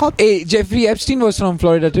Mar. What's it called? Hey, Jeffrey Epstein was from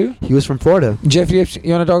Florida too. He was from Florida. Jeffrey Epstein.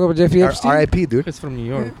 You want to talk about Jeffrey Epstein? R.I.P. dude. He's from New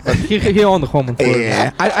York. But he owned a home in Florida.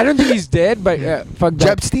 Yeah. I don't think he's dead, but fuck that.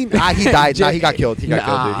 Epstein? He died. He got killed. He got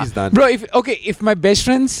killed, dude. He's done. Bro, if my best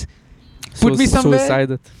friends put me somewhere.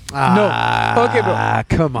 Suicided. No. Okay, bro.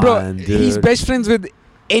 Come on, Bro, dude. he's best friends with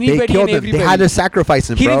They anybody killed and him. everybody. They had to sacrifice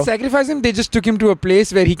him, He bro. didn't sacrifice him. They just took him to a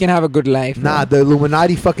place where he can have a good life. Nah, bro. the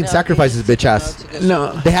Illuminati fucking sacrifices bitch ass.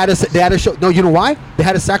 No. They had to show. No, you know why? They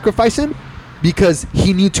had to sacrifice him because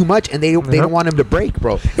he knew too much, and they don't want him to break,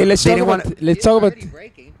 bro. Hey, let's They talk didn't about. want- Let's talk about.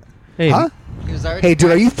 breaking. Hey, Huh? He was already Hey,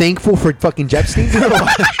 dude, are you thankful for fucking Jepstein?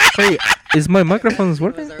 hey, is my microphone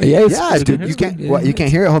working? Yeah, it's, Yeah, it's dude, good. you It's can't. good. What, you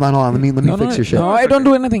can't hear it? Hold on. Let me No, fix your shit. No, I don't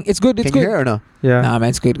do anything. It's good. It's Can good. you hear it or no? Yeah. Nah, man,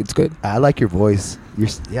 it's good. It's good. I like your voice. You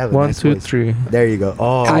have a 1, nice 2, voice. 3. There you go.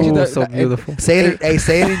 Oh, Actually, Oh, the- so the- beautiful. say it. Hey,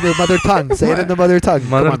 say it in the mother tongue. Say it in the mother tongue.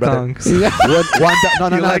 Mother Come on, brother. tongues. Yeah.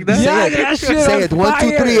 No. You like that? Say Yeah, it. that shit Say on it. 1, 2,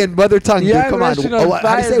 fire. 3 in mother tongue, Yeah, dude. Come that on. shit on How do you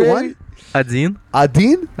fire, say baby. one? Один,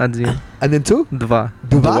 Adin, один, and then 2. два,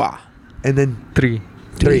 Duva, and then 3.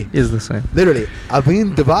 3. Is the same. Literally,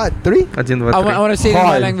 Adin, Duva, 3. Один, два, I три. want to say it in my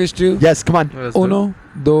Hard. language too. Yes, come on. Let's do it. Uno,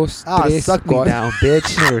 dos, tres, Suck me cuatro. down,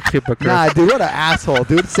 bitch. You're a hypocrite. Nah, dude, what an asshole,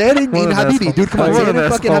 dude. Say it in What an Habibi, asshole. dude. Come on, What say it an in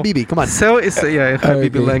fucking asshole. Habibi. Come on. So is Habibi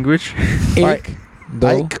Okay. language. Ek,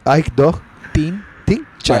 do, Ike, do, तीन, ting,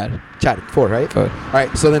 चार. Chad, 4, right? 4. All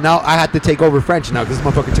right, so then now I have to take over French now because this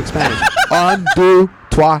motherfucker took Spanish. Un, deux,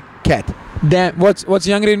 trois, quatre. Damn, what's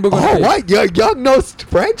Young Rainbow gonna Oh, say? what? Young knows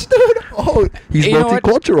French, dude? Oh, he's Hey, you know what?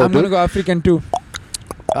 multicultural, I'm gonna dude. go African too.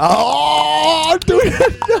 Oh, dude,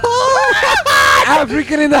 no.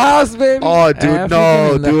 African in the house, baby. Oh, dude, African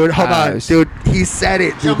no, in the dude. Hold on, house. dude. He said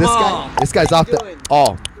it, dude. This guy's off the.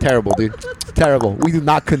 Oh, terrible, dude. Terrible. We do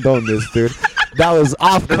not condone this, dude. That was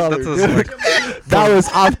off color, That was dude. like- That was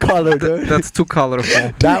off color, dude. That's too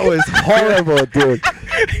colorful. That was horrible, dude.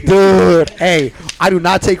 Dude, hey, I do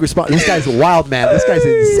not take responsibility. This guy's a wild man. This guy's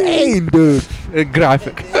insane, dude.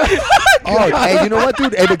 Graphic. Oh, hey, you know what,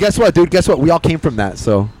 dude? Hey, but guess what, dude? Guess what? We all came from that,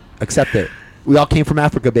 so accept it. We all came from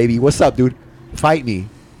Africa, baby. What's up, dude? Fight me.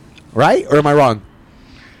 Right? Or am I wrong?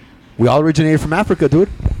 We all originated from Africa, dude.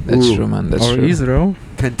 That's Ooh. true, man. That's Or true. Israel.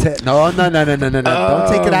 No. Don't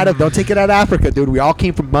take it out of Africa, dude. We all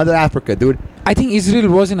came from Mother Africa, dude. I think Israel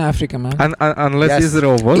was in Africa, man. Unless Yes.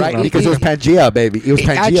 Israel was Right? not. Because it was Pangea, baby. It was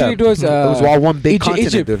Pangea. Actually, it was. all one big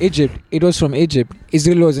continent, Egypt. dude. Egypt. It was from Egypt.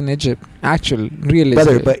 Israel was in Egypt. Actual, real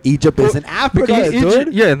Brother, Israel. but Egypt is in Africa, Because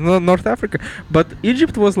dude. yeah, North Africa. But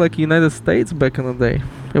Egypt was like United States back in the day.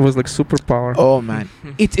 It was like superpower. Oh man,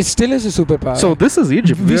 it still is a superpower. So this is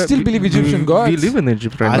Egypt. We are- still believe Egyptian we gods. live in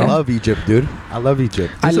Egypt right I now. love Egypt, dude. I love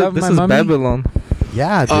Egypt. I This love is, my this is mummy. Babylon.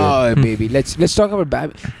 Yeah, dude. Oh baby, let's talk about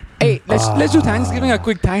Babylon. Hey, let's do Thanksgiving, a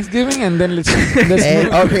quick Thanksgiving, and then let's Hey,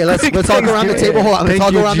 move. okay, let's all go around the table. Hold on, let's Thank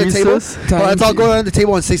all go you, around the table. Jesus. Hold on, let's all go around the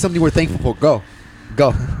table and say something we're thankful for. Go.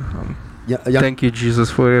 Yeah, Thank you,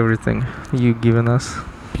 Jesus, for everything you've given us.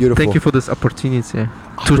 beautiful. Thank you for this opportunity, to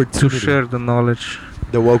Opportunity. share the knowledge.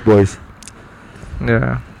 The woke boys.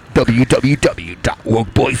 Yeah.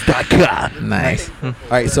 www.wokeboys.com. Nice. All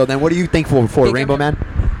right, so then what are you thankful for, Think Rainbow Man?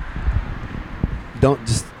 Don't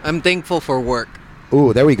just. I'm thankful for work.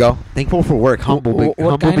 Ooh, there we go. Thankful for work. Humble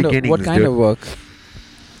beginnings. What kind dude. of work?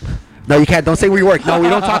 No, you can't. Don't say where you work. No, we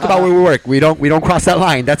don't talk about where we work. We don't cross that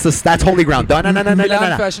line. That's holy ground. No.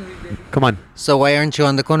 Milan Fashion Week, baby. Come on. So why aren't you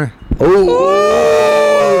on the corner?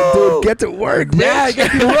 Oh, dude, get to work. Yeah, bitch.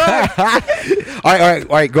 get to work. all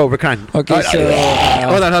right, go, Rakan. Okay, so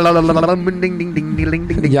Hold on. Ding, ding, ding, ding,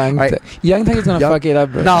 ding, ding. Young All right. Young Thug is gonna Young- fuck it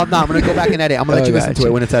up, bro. No, I'm gonna go back and edit. I'm gonna let you Oh, listen to gotcha.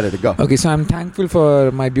 it when it's edited. Go. Okay, so I'm thankful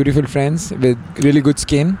for my beautiful friends with really good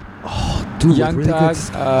skin. Dude, Young really Thug,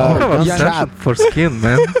 good. I have Young obsession Trap. for skin,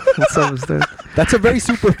 man. What's up with that? That's a very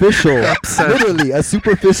superficial, literally a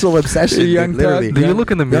superficial obsession. Young dude, literally. Thug. Do you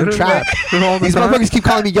look in the Young mirror Trap. all the These time? motherfuckers keep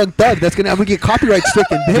calling me Young Thug. I'm gonna get copyright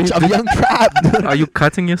stricken, bitch. I'm Young Trap. Are you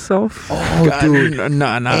cutting yourself? Oh, dude.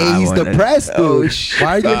 No. Hey, he's depressed, dude. Oh,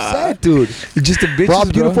 Why are you upset, dude? Just a bitches, We're all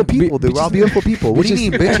bro. beautiful people, dude. We're all Bitches- beautiful people. What do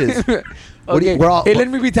you mean, bitches? Okay. Hey, let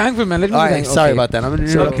me be thankful, man. Let me All be right, thankful. sorry Okay. about that. I'm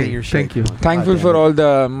interrupting your shit. Thank you. Thankful for all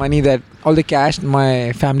the money all the cash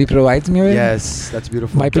my family provides me with. Yes, that's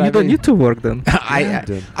beautiful. My But you don't private- need to work then.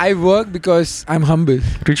 Dude. I work because I'm humble.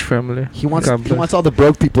 Rich family. He wants God he bless. wants all the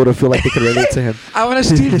broke people to feel like they can relate to him. I want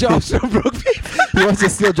to steal jobs from broke people. He wants to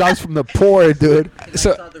steal jobs from the poor, dude.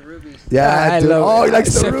 So saw the rubies. Yeah, I dude. love Oh, he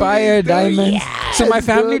likes the sapphire, rubies, dude. diamonds. So my Yes,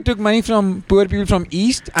 family dude. took money from poor people from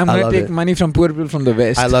east. I'm I gonna love take it. money from poor people from the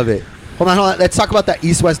west. I love it. Hold on. Let's talk about that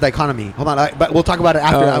East-West dichotomy. Hold on, but we'll talk about it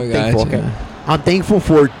after. Oh, I'm thankful. gotcha. Okay, I'm thankful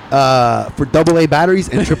for AA batteries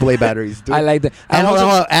and AAA batteries. Dude. I like that. And Also-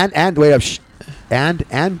 hold on, and wait up,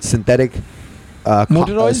 and synthetic.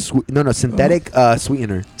 Motor oil? Synthetic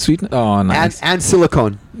sweetener Sweet. Oh, nice. and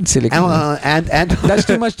silicone Silicon. and That's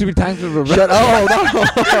too much to be thankful for, bro. shut up. Oh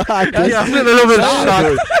no! Yeah, I'm a little bit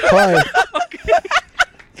shocked. Fine.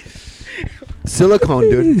 Silicone,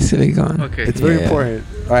 dude. Silicon. Okay. It's very Yeah. important.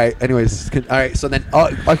 All right. Anyways, all right. So then,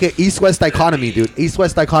 okay, East-West dichotomy, dude.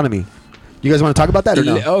 East-West dichotomy. You guys want to talk about that or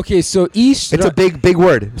no? Okay, so east. It's a big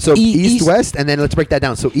word. So East- East-West, and then let's break that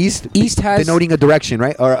down. So East has denoting a direction,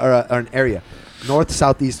 right, or an area. North,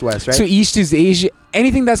 south, east, west, right? So east is Asia.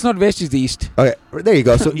 Anything that's not west is the east. Okay, there you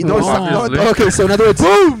go. So north, Wow. south, north. Okay, so in other words,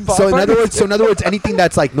 Boom! so in other words, anything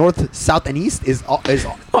that's like north, south, and east is All east.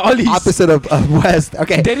 opposite of west.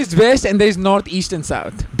 Okay, There is west and there is north, east, and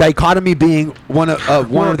south. dichotomy being one or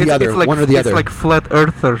the other, It's like, one or the it's other. like flat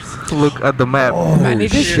earthers. Look at the map. Oh, Man,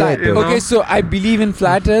 it is shit, flat. dude. Okay, so I believe in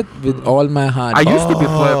flat earth with all my heart. I used to be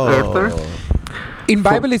flat Oh. earther. In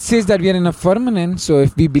Bible, it says that we are in a firmament. So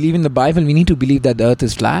if we believe in the Bible, we need to believe that the earth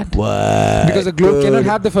is flat. What? Because the globe cannot Dude.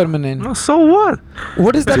 have the firmament. No, so what?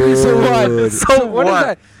 What does that mean? So what? Dude. So what is what?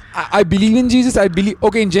 that? I believe in Jesus. I believe.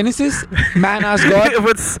 Okay, in Genesis, man asked God. If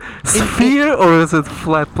it's sphere or is it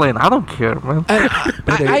flat plane? I don't care, man. And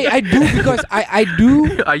I do because I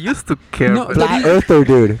do. I used to care. No, but- Flat earther,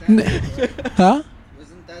 dude. Huh?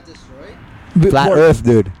 Wasn't that destroyed? Flat What? Earth,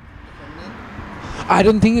 dude. I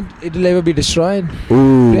don't think it will ever be destroyed.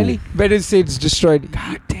 Ooh. Really? Better say it's destroyed.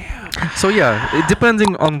 God damn. So yeah,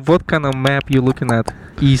 depending on what kind of map you're looking at,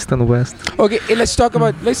 east and west. Okay, let's talk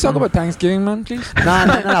about Thanksgiving, man, please.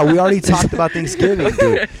 No. We already talked about Thanksgiving,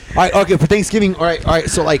 dude. All right, okay, for Thanksgiving. All right.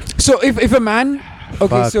 So like, So if a man, okay,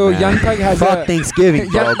 fuck, so man. Young Thug has fuck a Thanksgiving,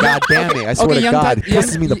 bro. Young- God damn it! I swear Okay, to Young God, Thug- it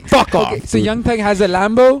pisses me the Young- fuck off. Okay, so dude. Young Thug has a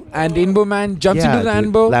Lambo and Rainbow Man jumps Yeah, into the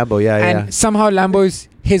dude. Lambo. Lambo, yeah, and yeah. somehow Lambo is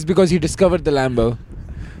his because he discovered the Lambo.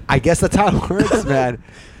 I guess that's how it works, man.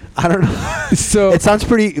 I don't know. So It sounds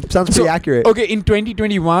pretty accurate. Okay, in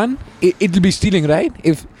 2021, it'll be stealing, right?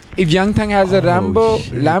 If Young Thug has a Oh, Lambo,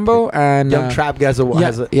 shit, Lambo, and Young Trap has a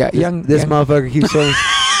yeah, this, Young- this Young- motherfucker keeps saying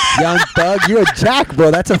Young Thug. You're a jack,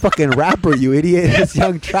 bro. That's a fucking rapper, you idiot. It's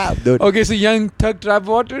Young Trap, dude. Okay, so Young Thug Trap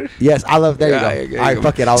Water. Yes, I love. There Yeah, you go. yeah, All right, go.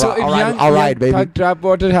 fuck it. I'll So if I'll ride, baby. Thug Trap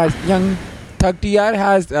Water has Young Thug TR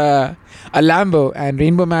has a Lambo and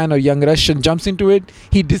Rainbow Man or Young Russian jumps into it.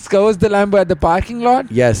 He discovers the Lambo at the parking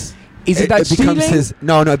lot. Yes. Is it that it becomes stealing? his?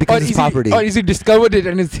 No, it becomes his property. Or is he discovered it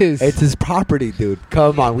and it's his? It's his property, dude.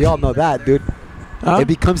 Come on, we all know that, dude. Huh? It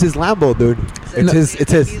becomes his Lambo, dude. It's No. his.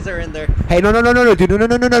 It's his. Keys are in there. Hey, no, dude,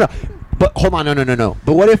 no. But hold on, no.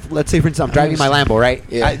 But what if, let's say, for instance, I'm driving my Lambo, right?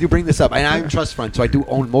 Yeah. I do bring this up, and I'm trust fund, so I do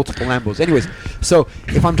own multiple Lambos. Anyways, so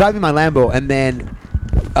if I'm driving my Lambo and then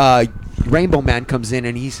Rainbow Man comes in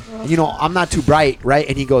and he's, I'm not too bright, right?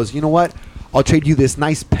 And he goes, you know what? I'll trade you this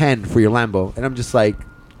nice pen for your Lambo, and I'm just like,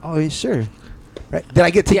 oh, yeah, sure. Right? Did I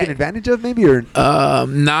get taken Yeah. advantage of, maybe, or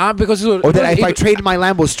nah, because or did if I trade my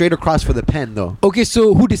Lambo straight across for the pen, though? Okay,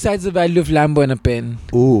 so who decides the value of Lambo and a pen?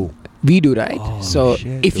 Ooh. We do, right? Oh, so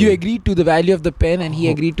shit, if you dude. agreed to the value of the pen and he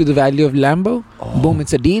agreed to the value of Lambo, boom,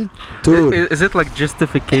 it's a deal. Dude. Is it like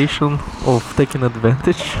justification of taking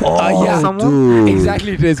advantage? Yeah. Someone? dude.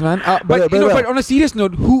 Exactly, it is, man. But but- but on a serious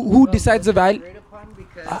note, who decides the value? Agreed upon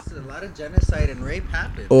because a lot of genocide and rape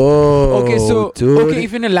happened. Oh. Okay, so dude.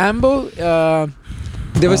 if in a Lambo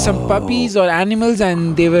there were some puppies or animals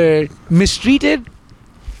and they were mistreated.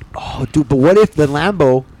 Oh, dude, but what if the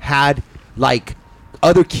Lambo had like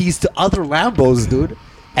other keys to other Lambos, dude?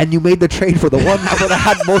 And you made the trade for the one Lambo that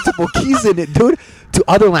had multiple keys in it, dude, to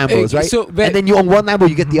other Lambos, right? so and then you own one Lambo,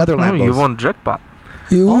 you get the other No, Lambos. you want jackpot.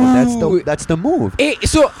 Oh, that's the move. Hey,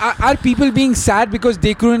 so are people being sad because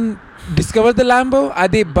they couldn't discover the Lambo? Are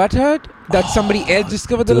they butthurt that somebody else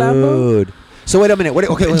discovered the Lambo? Dude. So wait a minute. Wait,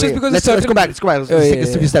 Just wait. because Let's certain- go back. Let's Oh, take yeah,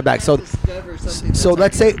 a yeah. step back. So Discover something so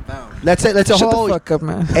that's let's already say been found. let's say Shut hold. the fuck up,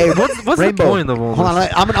 man. Hey, What's Rainbow, the point of all hold on,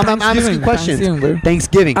 this? I'm asking Thanksgiving, questions. Thanksgiving, bro.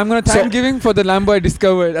 Thanksgiving. I'm gonna So- Thanksgiving for the Lambo I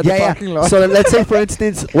discovered at the parking lot. So let's say, for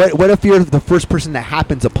instance, what if you're the first person that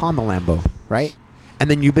happens upon the Lambo, right? and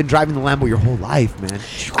then you've been driving the Lambo your whole life, man.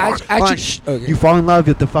 Okay. You fall in love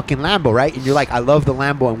with the fucking Lambo, right? And you're like, I love the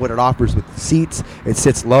Lambo and what it offers with the seats. It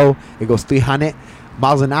sits low. It goes 300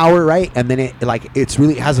 miles an hour, right? And then it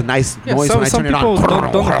really has a nice noise when I turn it on. Some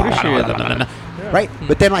people don't appreciate it. Right?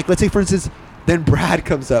 But then, like, let's say, for instance, then Brad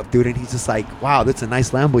comes up, dude, and he's just like, wow, that's a nice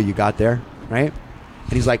Lambo you got there, right?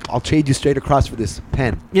 And he's like, I'll trade you straight across for this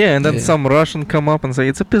pen. Yeah, and then some Russian come up and say,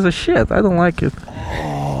 it's a piece of shit. I don't like it.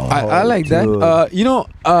 I like that.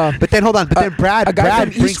 But then hold on. But then Brad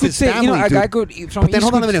brings his family. A guy could from But then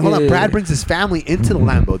hold on a minute. Hold on. Brad brings his family into the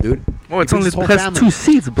Lambo, dude. Oh, it brings only his whole has family. 2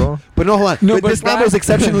 seats, bro. But no, hold on. No, but but this Brad- Lambo is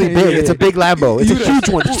exceptionally big. It's a big Lambo. It's a huge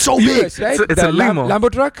one. It's so big. US, right? It's a limo.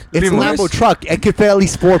 Lambo truck. It's a Limo. Lambo truck. It could fit at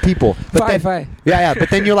least 4 people. But then, Five. Yeah. But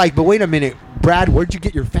then you're like, but wait a minute, Brad, where'd you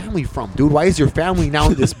get your family from, dude? Why is your family now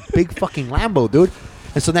in this big fucking Lambo, dude?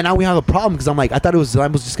 And so then now we have a problem because I'm like, I thought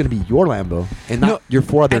Lambo's just gonna be your Lambo and not your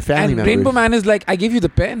 4 other family members. Rainbow Man is like, I gave you the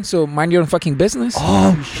pen, so mind your own fucking business.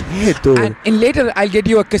 Oh shit, dude. And later I'll get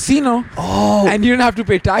you a casino. Oh. And you don't have to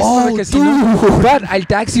pay taxes on the casino. Dude. But I'll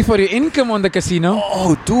tax you for your income on the casino.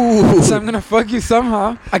 Oh, dude. So I'm gonna fuck you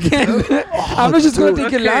somehow. Again, I'm not just gonna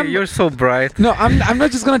take your Okay, Lambo. you're so bright. No, I'm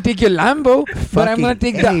not just gonna take your Lambo, but I'm gonna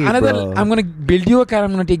take Fucking A, bro. I'm gonna build you a car.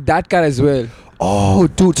 I'm gonna take that car as well. Oh,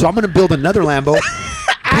 dude. So I'm gonna build another Lambo,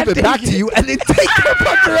 give it back to you, and then take the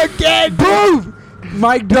fucker again. Boom.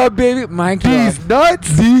 Mic drop, baby. Mic drop.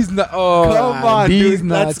 These nuts. Oh, Come on, these dude.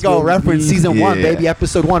 nuts, Let's go. baby. Reference These- season 1, Yeah. baby.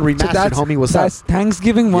 Episode 1 remastered, homie. What's up? That's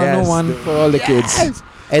Thanksgiving 101 Yes. for all the kids.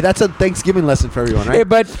 Hey, that's a Thanksgiving lesson for everyone, right? Hey,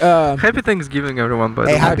 but Happy Thanksgiving, everyone. By Hey,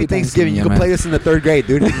 the way. happy Thanksgiving. You yeah, can play this in the 3rd grade,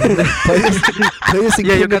 dude. play this in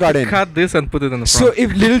Yeah, you got to kindergarten. cut this and put it in the so front.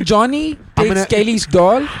 if little Johnny I'm takes gonna- Kelly's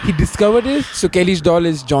doll, he discovered it. So Kelly's doll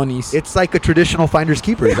is Johnny's. It's like a traditional Finders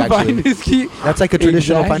Keepers, actually. Finders key. That's like a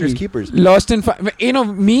traditional Exactly. Finders Keepers. Lost and find. You know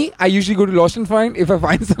me. I usually go to Lost and Find. If I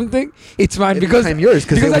find something, it's mine It because became yours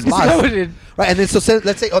 'cause it I was lost. discovered it. Right, and then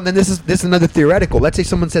let's say, then this is another theoretical. Let's say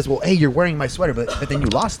someone says, well, hey, you're wearing my sweater, but then you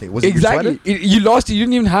lost it. Was it your Exactly. sweater? You lost it. You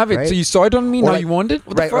didn't even have it. Right. So you saw it on me. Or Now like- you want it.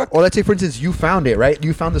 What Right, the fuck? or let's say, for instance, you found it, right?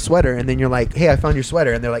 You found the sweater, and then you're like, hey, I found your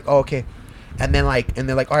sweater, and they're like, oh, okay. And then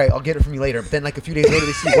they're like, all right, I'll get it from you later. But then like a few days later,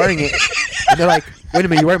 they see you wearing it, and they're like, wait a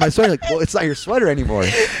minute, you're wearing my sweater? Like, well, it's not your sweater anymore,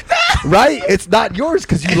 right? It's not yours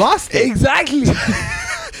because you lost it. Exactly.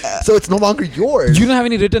 So it's no longer yours. You don't have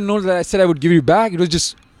any written notes that I said I would give you back. It was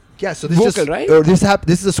just Yeah, so this Vocal, just, right? Or this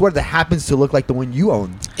is a sweater that happens to look like the one you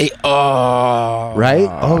own, right?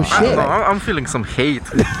 Oh I don't shit! know, I'm feeling some hate.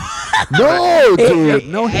 No, dude, Hey,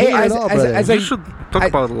 no hey, hate at as- all, as- brother. as You a- should talk I-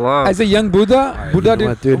 about love. as a young Buddha, you know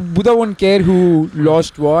what, dude? Buddha won't care who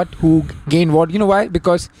lost what, who gained what. You know why?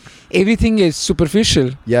 Because everything is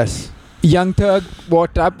superficial. Yes, Young thug,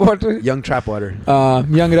 tap water. young trap water.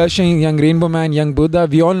 Young Russian, young Rainbow Man, young Buddha.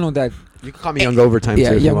 We all know that. You can call me young overtime Yeah,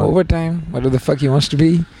 too. if you young want. overtime. Whatever the fuck he wants to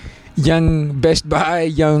be. Young Best Buy,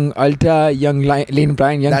 young Ulta, young Lane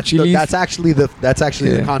Bryant, young Chili's. That's actually the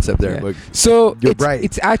Yeah. concept there. Yeah. Look, So You're it's, right.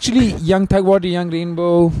 it's actually young thug water, young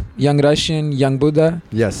Rainbow, young Russian, young Buddha.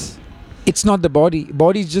 yes, It's not the body.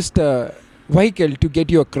 Body is just a vehicle to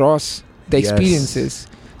get you across the Yes. experiences.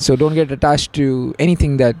 So don't get attached to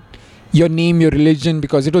anything that your name, your religion,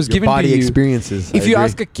 because it was your given body to you. experiences. If I you agree.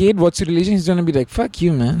 ask a kid what's your religion, he's gonna be like, "Fuck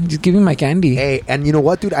you, man! Just give me my candy." Hey, and you know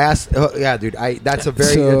what, dude? I asked. Yeah, dude. That's a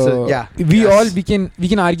very. So yeah. we yes. all we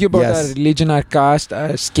can argue about Yes. our religion, our caste,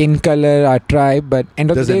 our skin color, our tribe, but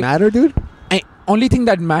end of Does the day, it matter, dude? only thing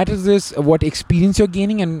that matters is what experience you're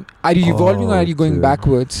gaining, and are you evolving or Oh, are you going dude.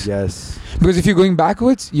 backwards? Yes. Because if you're going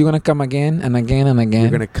backwards, you're gonna come again and again and again.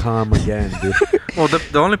 You're gonna come again, dude. Well,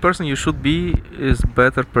 the only person you should be is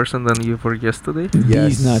better person than you were yesterday. Yes.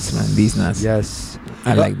 These nuts, man. These nuts. Yes.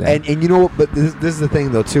 I like that. And you know what? But this is the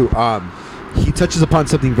thing though too. He touches upon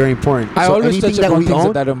something very important. I So always anything touch upon things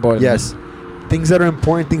own, that are important. Yes. Things that are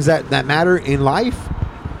important, things that matter in life.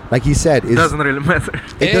 Like he said, It doesn't really matter.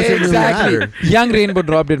 It doesn't really exactly. matter. Young Rainbow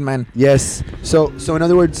dropped it, man. Yes. So in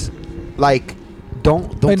other words, like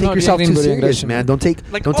don't But take not yourself Young too Rainbow, Young serious, Russian. man. Don't take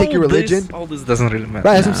all your religion. All this doesn't really matter.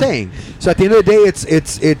 Right, that's what I'm Nah. saying. So at the end of the day,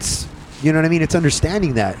 it's you know what I mean. It's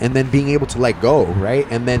understanding that, and then being able to let go, right?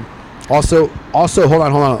 And then also hold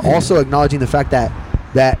on. Also acknowledging the fact that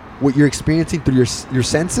what you're experiencing through your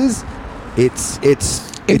senses, it's a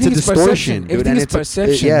Everything is distortion. perception. Dude, Everything and is it's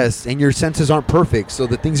perception. yes, and your senses aren't perfect, so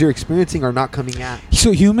the things you're experiencing are not coming at.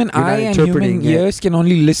 So human You're not eye and human interpreting it. ears can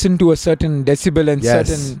only listen to a certain decibel and Yes.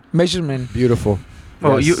 certain measurement. Beautiful.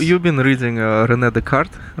 Oh, Yes. you've been reading René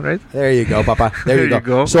Descartes, right? There you go, Papa. There, There you, you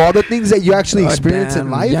go. go. So all the things that you actually Oh, experience in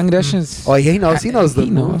damn, life. Young Russians. Oh, he knows. He knows the He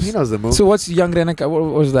move. knows. He knows the move. So what's Young Reneka? What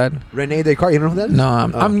was that? Rene Descartes. You know who that is? No,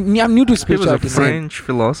 Oh. I'm new to He was a spirituality. French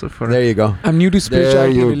philosopher. There you go. I'm new to There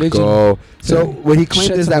spirituality you and religion. go. So So, what he claimed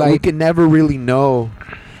shed is some that we light. can never really know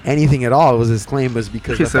anything at all. Was his claim was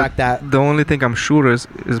because He the said fact that the only thing I'm sure is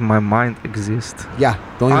my mind exists. yeah,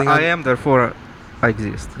 the only thing I am, therefore I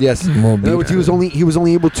exist. yes. More In other words, beautiful. he was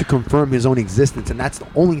only able to confirm his own existence, and that's the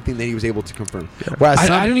only thing that he was able to confirm. Yeah. Whereas I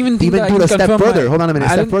some don't even think that I do can a step confirm further. my- Hold on a minute.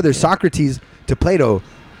 I A step don't- further. Socrates to Plato.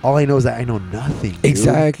 All I know is that I know nothing. dude.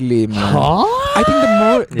 Exactly, man. Huh? I think the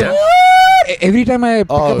more Yeah. every time I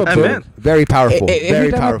pick up a I book, meant. very powerful. every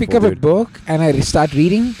Very time powerful. I pick up a dude. book and I start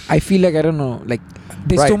reading, I feel like I don't know, like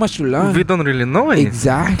there's so Right. much to learn. We don't really know anything.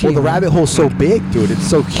 Exactly. Well, the man. rabbit hole's so big, dude. It's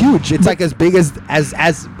so huge. It's like as big as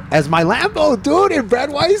my Lambo, dude. In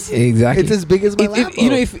Breadwise, Exactly. it's as big as my If, Lambo. you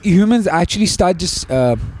know, if humans actually start just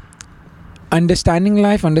understanding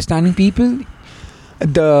life, understanding people,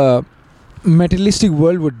 the materialistic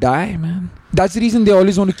world would die, man. That's the reason they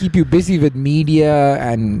always want to keep you busy with media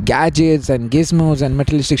and gadgets and gizmos and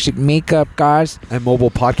materialistic shit, makeup, cars, and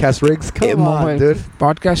mobile podcast rigs. Come on, mobile dude.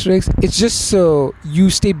 podcast rigs. It's just so you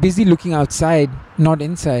stay busy looking outside, not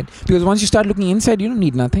inside. Because once you start looking inside, you don't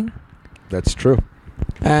need nothing. That's true.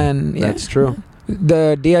 And yeah, That's true.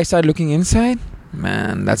 the day I started looking inside,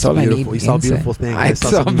 man, that's all I need. Beautiful. You saw a inside. beautiful thing. I saw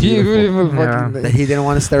something beautiful Yeah. fucking That thing. he didn't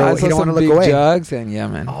want to stare. I He saw didn't want some to look big away. jugs, and yeah,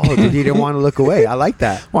 man. Oh, dude, he didn't want to look away. I like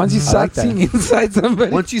that. Once you I start like that. seeing inside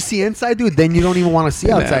somebody, Once you see inside, dude, then you don't even want to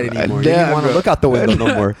see outside Yeah, anymore. You yeah, don't want to bro. look out the window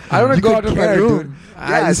no more. I don't want You to go could out of my care, room. dude. I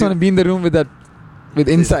Yeah, just want to dude. be in the room with that, with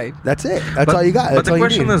inside. That's it. That's But- all you got. But That's the all you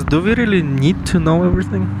question need. is, do we really need to know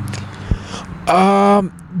everything?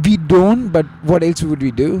 We don't, but what else would we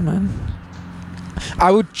do, man? I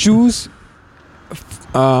would choose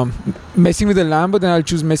messing with a Lambo, then I'll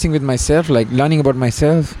choose messing with myself, like learning about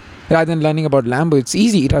myself, rather than learning about Lambo. It's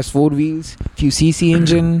easy. It has 4 wheels, few CC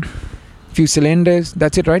engine, few cylinders.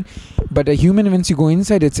 That's it, right? But a human, once you go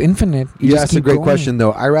inside, it's infinite. You just asked a keep great going. question,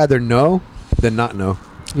 though. I rather know than not know.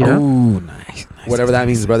 Oh, nice. Whatever that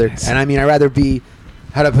means, brother. And I mean, I'd rather be,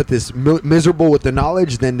 how to put this, miserable with the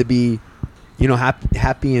knowledge than to be, you know,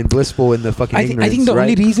 happy and blissful in the fucking I ignorance. think the right?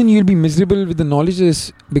 only reason you'll be miserable with the knowledge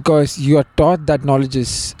is because you are taught that knowledge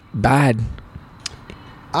is bad.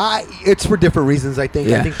 It's for different reasons, I think.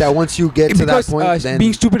 I Yeah. think that once you get to that Because point, then...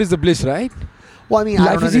 being stupid is the bliss, right? well, I mean, I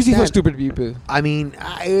Life don't is easy for understand. stupid people. I mean,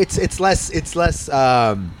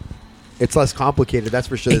 it's less complicated. That's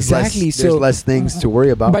for sure. There's Exactly, Less, so- there's less things to worry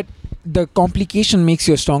about. But the complication makes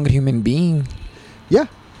you a stronger human being. yeah,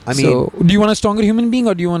 I mean, so do you want a stronger human being,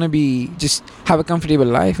 or do you want to be just have a comfortable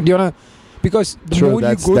life? Do you want to? Because the Sure, more you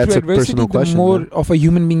that's- go that's through a adversity, personal the question, more man. of a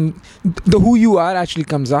human being, the who you are actually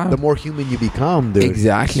comes out. the more human you become, dude.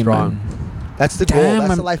 exactly, strong. man. That's the goal. Damn, That's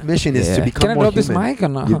the I'm- life mission is to Yeah. become Can I more drop this human. mic or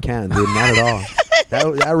not? You can, dude. Not at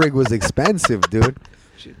all. that rig was expensive, dude.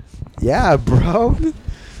 Yeah, bro.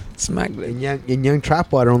 Smack And young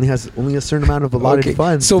trap water only has a certain amount of allotted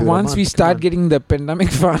funds. So dude, a once month. we Come start on. getting the pandemic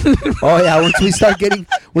fund, oh yeah,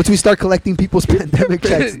 once we start collecting people's pandemic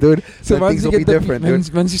checks, dude. so then once things you will get be the different, once,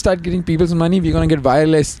 dude. once you start getting people's money, we're gonna get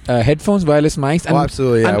wireless headphones, wireless mics, and Oh,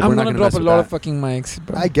 absolutely. Yeah, and we're I'm not gonna gonna drop mess a with lot that. of fucking mics.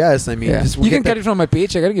 Bro. I guess. I mean, Yeah. just we'll You can get cut it from my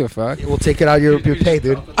paycheck. I don't give a fuck. We'll take it out your pay,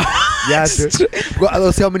 dude. Yeah, dude. Well,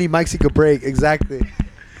 let's see how many mics you could break. Exactly.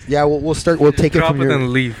 Yeah, we'll start. We'll take it Drop from it your. and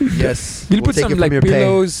leave. Yes. We'll put take some it from like your pay.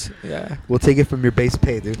 pillows. Yeah, We'll take it from your base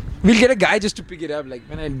pay, dude. we'll get a guy just to pick it up. Like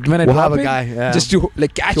when I We'll drop have a it, guy. Yeah. just to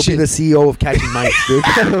like catch He'll be it. the CEO of catching mics,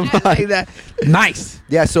 dude. Like that. Nice.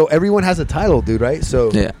 Yeah. So everyone has a title, dude, right?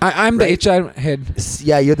 So Yeah, I'm Right. the HR head.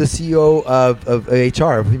 Yeah, you're the CEO of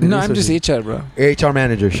HR. of Human No, I'm just Resources. HR, bro. HR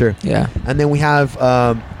manager, sure. Yeah. And then we have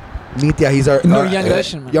Mitya. He's our No, young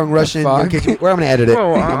Russian, man. Young Russian. Fuck. Young kid. Where I'm gonna edit it.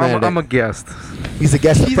 Oh, I'm gonna edit I'm it. a guest. He's a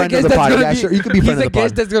guest, He's a friend guest of the that's pod. gonna Yeah, be. sure. You could be He's friend a of the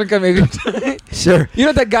guest pod. that's gonna come every time. Sure. You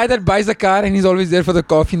know that guy that buys a car and he's always there for the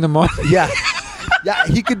coffee in the morning. Yeah. Yeah,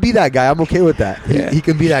 he could be that guy. I'm okay with that. Yeah. He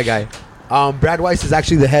can be that guy. Brad Weiss is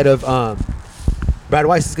actually the head of. Brad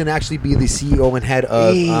Weiss is gonna actually be the CEO and head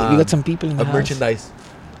of. Hey, we got some people in the of house. merchandise.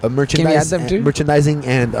 Of add merchandise. them too? Merchandising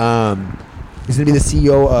and he's gonna be the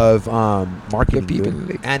CEO of marketing, The people, dude.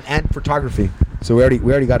 like- and photography. So we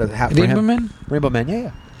already got a hat for Rainbow him. Man? Rainbow Man,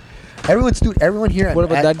 yeah. Everyone here What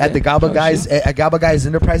about at that the guy? Gaba Oh, guys shit. at Gaba Guys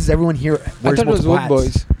Enterprises, everyone here I wears thought it was multiple Woke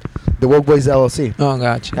hats. Boys. The Woke Boys LLC. Oh,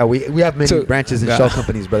 gotcha. Yeah, we have many So- branches and God. shell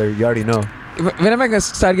companies, brother. You already know. When am I gonna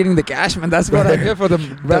start getting the cash, man? That's what I'm Brother, here for the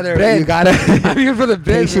Brother, bread. you gotta. I'm here for the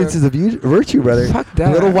bread. Patience bro. is a virtue, brother. Fuck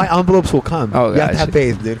that. Little white envelopes will come. Oh, you have to have gotcha.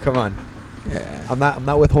 faith, dude. Come on. Yeah. I'm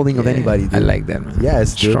not withholding of Yeah, anybody, dude. I like that, man.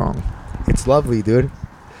 Yes, dude. Strong. It's lovely, dude.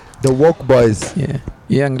 The woke buzz. Yeah.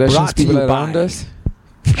 Young Russians Brought to people you around by- us.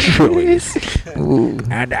 Ooh.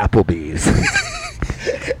 And Applebee's.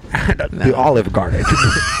 And the Olive Garden.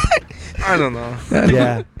 I don't know.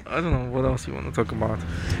 Yeah. I don't know what else you want to talk about.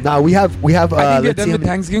 Now we have. I think we're let's done see with how many-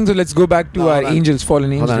 Thanksgiving, so let's go back to No, our hold on. angels,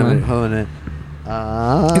 fallen angels. Hold on a minute. Man. Hold on a minute.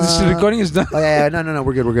 Is this recording is done? Oh yeah, no,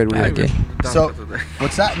 we're good. We're good. Okay. So,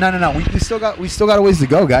 what's that? No. We still got a ways to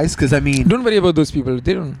go, guys. Because I mean, Don't worry about those people.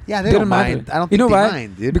 They don't. yeah, they don't matter. mind. I don't You think know they why?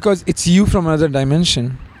 mind, dude. Because it's you from another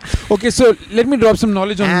dimension. Okay, so let me drop some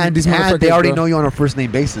knowledge on and, these and motherfuckers. they already bro. know you on a first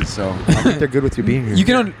name basis, so I think they're good with you being here. You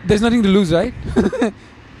cannot. There's nothing to lose, right?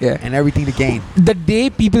 Yeah. and everything to gain. The day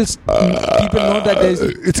people know that there's.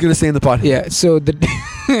 It's gonna stay in the pod. Yeah. So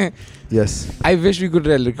the. Yes. I wish we could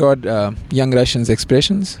record young Russians'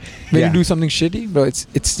 expressions when Yeah. you do something shitty, bro. It's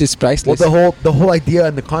just Well, priceless. the whole idea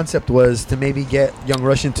and the concept was to maybe get Young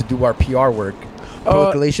Russian to do our PR work,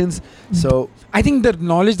 public relations. So I think the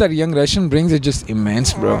knowledge that young Russian brings is just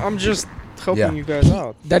immense, bro. I'm just helping Yeah. you guys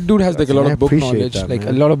out. That dude has like a lot I of book appreciate knowledge, that, like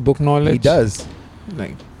man. a lot of book knowledge. he does.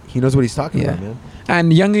 Like, He knows what he's talking Yeah. about, man.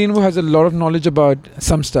 and young Rainbow has a lot of knowledge about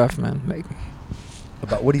some stuff, man. Like,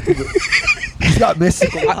 About what do you think? He's got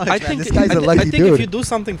mystical knowledge, I man. think, This guy's I, a thi- lucky I think dude. if you do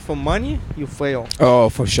something for money, you fail. oh,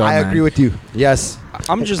 for sure. I man. agree with you. Yes.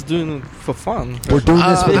 I'm just doing it for fun. We're doing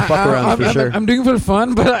this for the fuck around I'm, for I'm, sure. I'm doing it for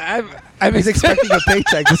fun, but I'm He's expecting a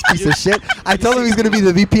paycheck, this piece of shit. I told him he's going to be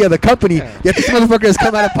the VP of the company, Yeah. yet this motherfucker has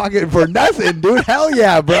come out of pocket for nothing, dude. Hell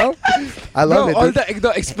yeah, bro. I love it, all dude.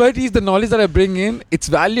 the expertise, the knowledge that I bring in, it's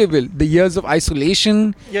valuable. The years of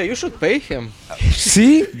isolation. Yeah, you should pay him.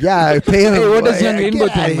 See? Yeah, pay him. Hey, what does Boy, Young Rainbow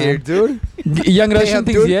get outta think, here, man? dude? Young Pay Russian him,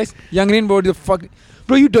 thinks dude. yes. Young Rainbow, the fuck.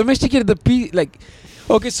 Bro, you domesticated the like.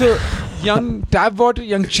 Okay, so young tap water,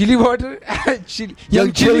 young chili water,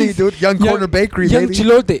 Young chili, dude. Young corner bakery, young baby.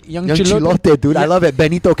 chilote, Young chilote, dude. I love it.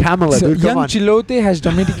 Benito Camela, So dude. Come young on. chilote has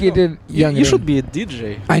domesticated young. You should Rain. be a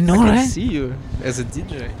DJ. I know, I can right? see you as a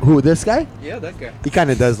DJ. Who, this guy? Yeah, that guy. He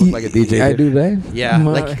kind of does look like a DJ. I dude. do, right? Yeah,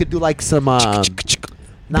 Ma- like he could do like some. Nah, Bitches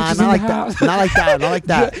not in like the that. house. Not like that. Not like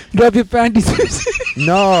that. Drop your panties.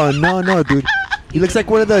 No, dude. He looks like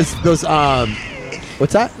one of those. What's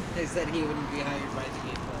that? They said he wouldn't be hired by the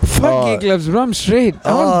gay club. Fuck Oh. gay clubs, bro. I'm straight.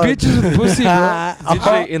 I want Oh. bitches with pussy, bro.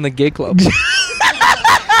 DJ in a gay club.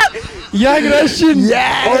 Young Russian.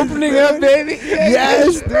 Yes. Opening up, baby.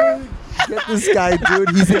 Yes, dude. Get this guy, dude.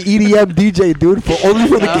 He's an EDM DJ, dude. Only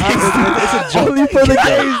for the gays. It's a joke. Only for the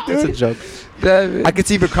gays, It's a dude. joke. Damn, I could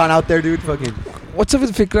see Vikran out there, dude. Fucking. what's up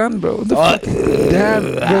with Fikran, bro? What the fuck?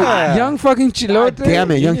 Damn, bro. Young fucking chilote.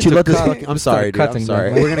 Damn it, You young need to Chilota's cut. fucking. I'm sorry, dude. I'm Cutting,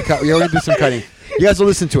 sorry. man. We're gonna cut. We're gonna do some cutting. You guys will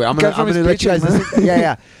listen to it. I'm Cut from gonna his let you guys paycheck, man. listen.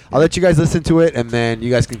 Yeah. I'll let you guys listen to it, and then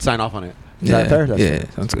you guys can sign off on it. Is that fair? That's Yeah,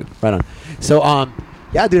 sounds good. right on. So,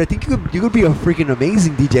 yeah, dude. I think you could be a freaking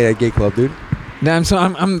amazing DJ at gay club, dude. Damn, so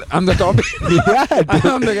I'm the topic. Yeah, dude.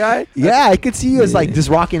 I'm the guy. Yeah, I could see you as like just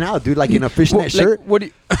rocking out, dude, like in a fishnet shirt, Like, what do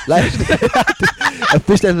you, like a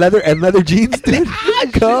fishnet leather jeans, dude.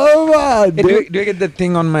 Come on, do, dude. I get the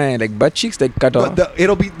thing on my like butt cheeks like cut off?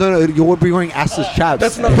 It'll be no. You won't be wearing assless chaps.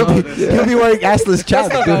 That's not You'll how be, it is. you'll be wearing assless chaps,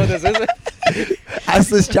 That's not how it dude. is it?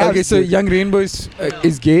 Assless chaps. Okay, so dude. young Rainbow is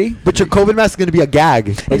gay. But your COVID mask is gonna be a gag,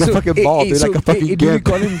 like a So, fucking ball, dude, like a fucking do we gimp.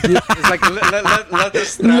 call him gay? It's like leather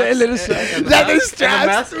straps. Leather straps. and Leather and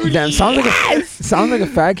straps. a mask. Damn, sounds like a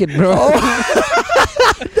faggot, bro.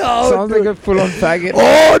 No, sounds like a full-on faggot.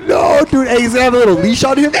 Oh no, dude! Hey, he's gonna have a little leash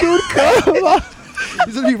on him, dude. Come on.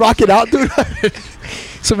 He's gonna be rocking out, dude.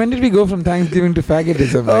 So when did we go from Thanksgiving to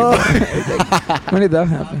faggotism? Like, when did that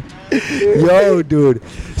happen? Yo, dude.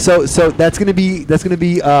 So that's gonna be so can we do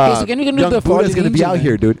young the Buddha's fallen gonna be angel out then?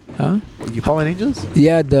 here, dude. Huh? You fallen angels?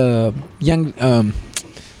 Yeah, the young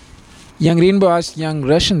Rainbow asked young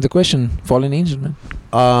Russian the question, fallen angel, man.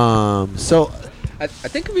 So I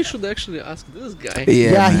think we should actually ask this guy.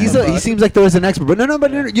 yeah, man. he seems like there was an expert, but no,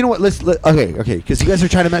 you know what? Okay, because you guys are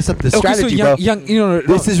trying to mess up the strategy, so bro. young, you know,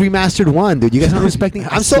 This is remastered one, dude. You guys aren't respecting.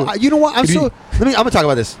 I'm so. You know what? I'm gonna talk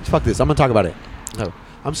about this. Fuck this. I'm gonna talk about it. No,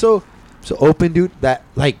 I'm so open, dude. That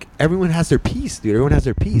like everyone has their piece, dude. Everyone has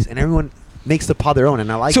their piece, and everyone makes the pod their own,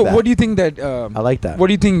 and I like so that. what do you think that? I like that. What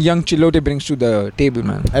do you think young Chilote brings to the table,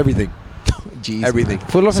 man? Everything. Jeez, Everything. man.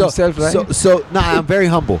 Full of himself, right? So I'm very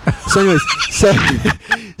humble. So anyways,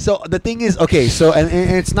 so the thing is, okay, so and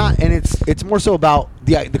it's not, and it's more so about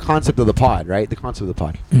the concept of the pod, right? The concept of the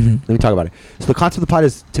pod. Mhm. Let me talk about it. So the concept of the pod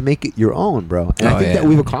is to make it your own, bro. And I Oh, think yeah. that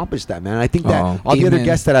we've accomplished that, man. I think that Oh, all the other amen.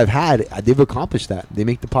 guests that I've had, they've accomplished that. They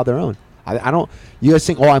make the pod their own. I don't. You guys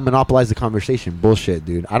think, oh, I monopolize the conversation? Bullshit,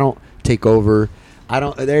 dude. I don't take over. I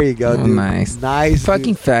don't. There you go, Oh, dude. nice. Nice.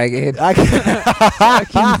 Fucking faggot.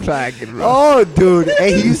 Fucking faggot, bro. Oh, dude.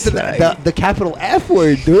 Hey, he used the capital F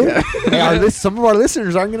word, dude. Hey, some of our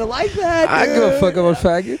listeners aren't gonna like that. I dude. give a fuck about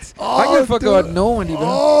faggots. Oh, I give a fuck dude. about no one, even.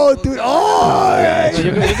 Oh, dude. Oh.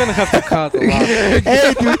 You're gonna have to cut a lot.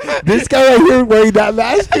 Hey, dude. This guy right here wearing that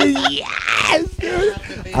mask, dude. Yes, dude.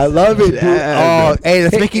 I love it, dude. Yeah, Oh, hey,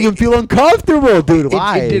 that's making him feel uncomfortable, dude.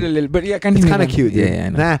 Why? It did a little, but yeah, It's continue. kind of cute, dude. Yeah, I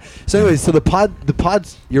know. Nah. So, anyways, so the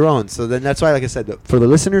pod's your own. So then that's why, like I said, for the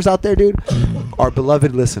listeners out there, dude, our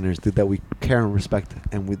beloved listeners, dude, that we care and respect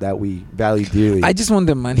and that we value dearly. I just want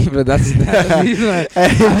the money, but that's the reason I.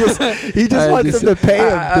 And he just wants them to pay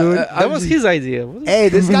him, dude. That was his idea. wasn't it? Hey,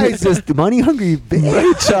 this guy's just money hungry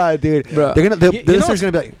bitch, dude. Bro. They're gonna, the You know listeners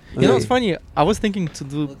are gonna be like, You know what's funny? I was thinking to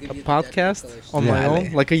do We'll give a you podcast $10 on my Yeah.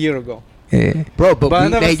 own like a year ago. Yeah. bro, But I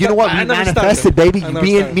never hey, you know what? I We never manifested, started. baby. I never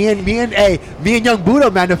Me started. and me and young Buddha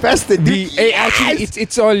manifested, dude. Hey, actually,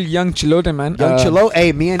 it's all young Chilote, man. Young Chilo,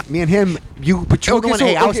 hey, me and him, but you know what?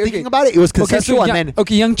 Hey, I was thinking about it. It was consensual, and then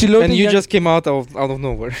young Chilote. And you young- just came out of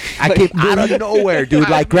nowhere. I came out of nowhere, dude.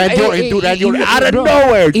 Like Grand Hey, Jordan, hey, dude. hey, You're out of bro,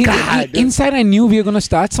 nowhere. God, dude. inside, I knew we were gonna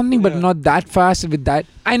start something, but Yeah. not that fast with that.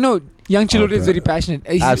 I know young Chilote is bro. very passionate.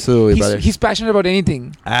 Absolutely, brother. He's passionate about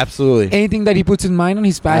anything. Absolutely. Anything that he puts his mind on,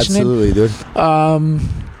 he's passionate. Absolutely, dude.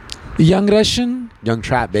 Young Russian, Young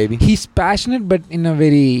trap, baby. he's passionate, but in a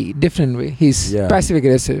very different way. He's Yeah. passive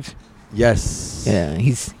aggressive. Yes. Yeah,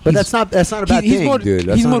 But that's not a bad he's thing, more, dude.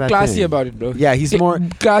 That's he's not a more bad classy thing. about it, bro. Yeah, he's more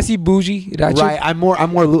classy, bougie, ratchet. right. I'm more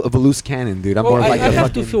of a loose cannon, dude. I'm Well, more I, like I a have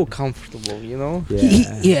fucking, to feel comfortable, you know?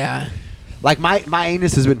 Yeah. Yeah. Like my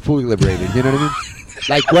anus has been fully liberated. You know what I mean?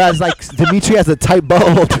 Like whereas like Dimitri has a tight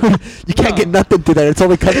butthole, dude. You can't get nothing to that. It's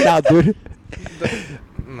only coming out, dude.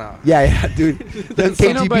 No. Yeah, dude. Them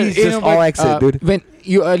KGB is just all exit, dude. When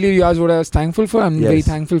you asked what I was thankful for, I'm very Yes.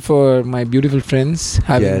 thankful for my beautiful friends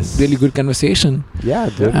having Yes. really good conversation. Yeah,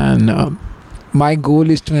 dude. And my goal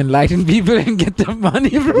is to enlighten people and get the money,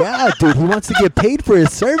 bro. Yeah, dude. He wants to get paid for his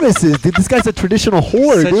services, dude. This guy's a traditional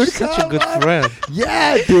whore, dude. Such a Come good on. friend.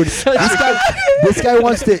 Yeah, dude. This guy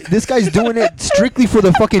wants to. This guy's doing it strictly for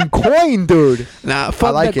the fucking coin, dude. Nah,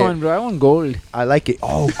 fuck like that it. coin, bro. I want gold. I like it.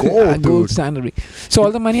 Oh, Gold gold, dude. standard. So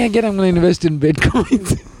all the money I get, I'm gonna invest in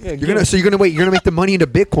Bitcoins. Yeah, You're gonna make the money into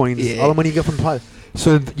bitcoins. Yeah. All the money you get from the pod.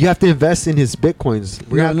 So you have to invest in his bitcoins.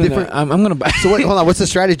 We're gonna have different. I'm gonna buy. So wait, hold on. What's the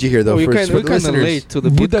strategy here, though? Oh, for we're the kind of listeners? late to the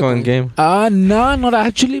Buddha Bitcoin coin. game. No, not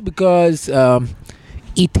actually, because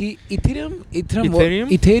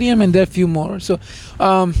Ethereum, and there are a few more. So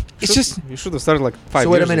it's just You should have started like 5 So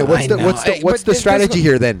wait a years minute. ago. What's I the know. what's the Hey, what's but the that's strategy what-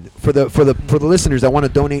 here then for the listeners that want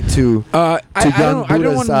to donate to? I Young don't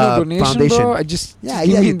Buddha's, want no donation, foundation. bro. I just Yeah,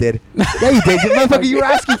 give yeah, me- you did. Yeah, you did. You motherfucker, you were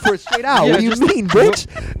asking for it straight out. Yeah, What do you just- mean, bitch?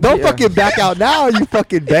 Don't Yeah. fucking back out now, you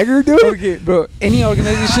fucking beggar, dude. Okay, bro. Any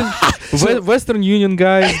organization. Western Union,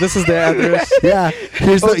 guys. This is the address. Yeah.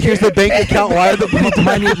 Here's the bank account. Why are the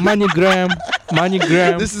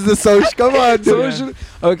MoneyGram. This is the social. Come on, dude. Social.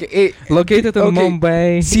 Okay, hey, Located in Okay.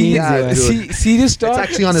 Mumbai. See, Yeah, dude. serious talk. It's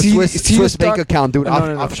actually on a serious Swiss bank talk. account, dude. No,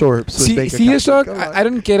 no, no. Offshore Swiss bank Serious account. talk. Come on. I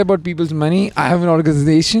don't care about people's money. I have an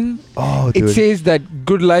organization. Oh, dude. It says that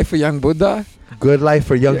good life for young Buddha. Good life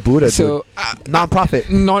for young Buddha, dude. So Non-profit. it's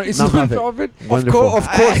Non-profit. non-profit. Wonderful. Of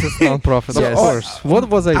course, it's non-profit. Yes. Of course. What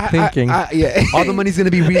was I thinking? Yeah. All the money's gonna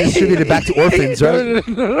be redistributed back to orphans, right?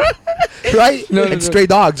 No. Right? No, And no. stray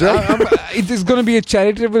dogs, right? It is going to be a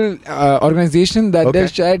charitable organization that Okay.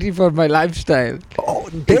 does charity for my lifestyle. Oh,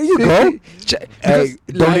 there you go. Hey, Because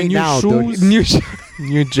donate new now, shoes, dude. new shoes.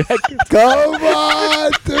 New jacket. Come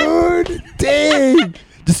on, dude. Dang.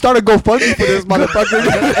 Just start a GoFundMe for this motherfucker.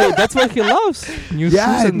 Hey, that's what he loves. New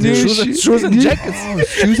Yeah, shoes and dude. shoes and New- jackets. Oh,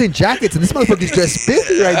 shoes and jackets. And this motherfucker's dressed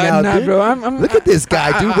spiffy right now, Nah, dude. bro. I'm Look at this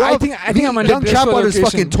guy, dude. I think I'm under Young dress trap for artist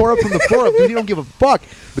occasion. fucking tore up from the floor up, dude. He don't give a fuck.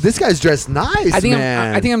 But this guy's dressed nice, I think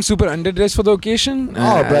man. I'm super underdressed for the occasion.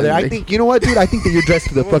 Oh, brother, I like- think you know what, dude. I think that you're dressed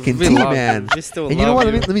to the fucking We T, love man. you. We still And you know love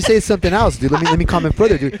what? Let me say something else, dude. Let me comment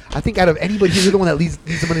further, dude. I think out of anybody here, you're the one that needs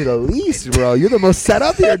the money the least, bro. You're the most set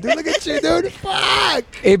up here, dude. Look at you, dude. Fuck.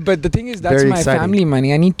 Hey, but the thing is, that's Very my exciting. family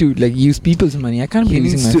money. I need to like use people's money. I can't be He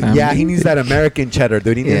using needs my to, family. yeah, he needs that American cheddar,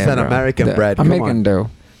 dude. He needs Yeah, that bro. American The bread. Come American on. dough.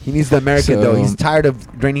 He needs the American So- dough. He's tired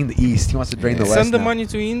of draining the East. He wants to drain the West. Send the now. money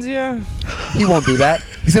to India. He won't do that.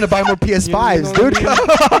 He's gonna buy more PS5s, You know dude. what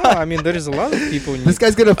I mean? No, I mean, there is a lot of people. In This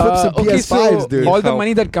guy's gonna flip some Okay, PS5s, so dude. all the Help.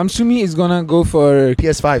 money that comes to me is gonna go for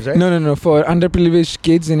PS5s, right? no for underprivileged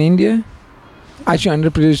kids in India. Actually,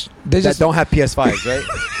 underprivileged. They That just don't have PS5s, right?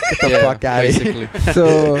 Get the fuck out of here. basically.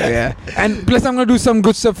 So yeah, and plus I'm gonna do some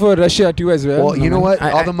good stuff for Russia too as well. Well, you know what?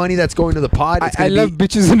 All the money that's going to the pod, I love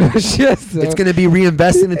bitches in Russia. So. it's gonna be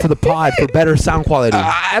reinvested into the pod for better sound quality.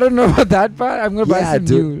 I don't know about that part. I'm gonna buy Yeah, some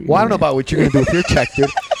dude. new. Well, I don't know about what you're gonna do with your check, dude.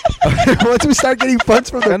 Once we start getting funds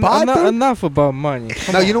from the pod, dude. Enough about money.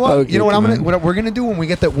 No, you know what? Okay, you know what I'm man. gonna what we're gonna do when we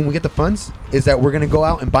get the funds is that we're gonna go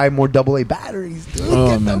out and buy more AA batteries, dude. Oh,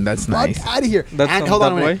 Get man, the that's fuck nice. out of here. That's And some hold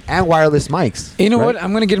on a AA? minute. And wireless mics. You know right? what?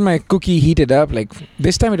 I'm gonna get my cookie heated up. Like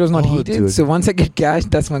this time, it was not Oh, heated. dude. So once I get cash,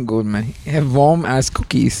 that's my goal, man. Have warm ass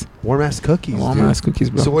cookies. Warm ass cookies. Warm dude. ass cookies,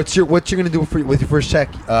 bro. So what you're gonna do with your first check,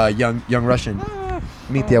 young Russian?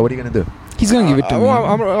 Mithya, what are you gonna do? He's gonna give it to me.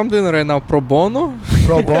 I'm doing it right now pro bono.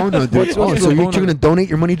 Pro bono, dude. What's Oh, pro so you're bono? gonna donate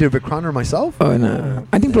your money to Vikran or myself? Oh no,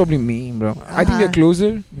 I think probably me, bro. I think we're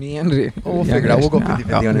closer. Me and Ray. Oh, we'll figure it out. We'll go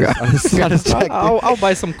 50-50 on his check. I'll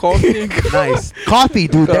buy some coffee. Nice. Coffee,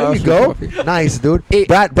 dude. There you go. Coffee. Nice, dude. Hey.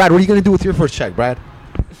 Brad, what are you gonna do with your first check, Brad?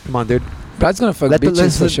 Come on, dude. Brad's gonna fuck Let the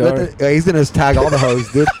bitches for sure. he's gonna tag all the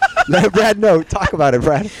hoes, dude. Let Brad know. Talk about it,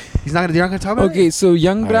 Brad. You're not gonna talk about it? Okay, so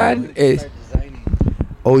young Brad is.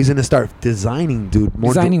 Oh, he's gonna start designing, dude.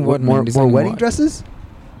 Designing what, man? More Designing wedding what? dresses?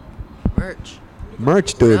 Merch.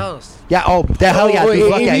 Merch, What dude. else? Yeah. Oh, the hell yeah,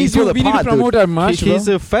 dude. Fuck yeah. He's for the we need to pod, promote dude. our merch, He's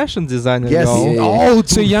bro. a fashion designer. Yes. y'all. Yeah, yeah. Oh, dude.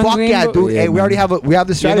 So young fuck yeah, Rainbow- dude. Yeah, Hey, we already man. have the You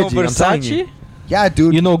know strategy. I'm telling you. Versace? Yeah,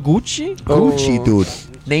 dude. You know Gucci? Gucci, Oh. dude.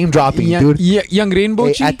 Name dropping, young, dude. young Rainbow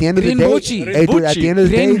Hey, Chi. at the end of the Rainbow day, Chi. hey, dude, at the end of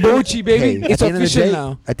the day, Rainbow Chi, baby. hey, It's at the end of the official day-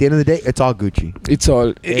 now. At the end of the day, it's all Gucci. It's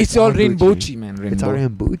all all Rainbow Gucci. Chi, man. It's all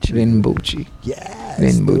Rainbow. Gucci. Rainbow Chi. Yes.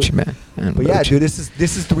 Rainbow dude. Chi, man. But yeah, dude, this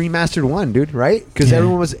is the remastered one, dude, right? Because Yeah.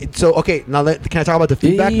 everyone was so okay. Now, can I talk about the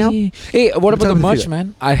feedback now? Hey, what Let's about talk the about the merch, feedback.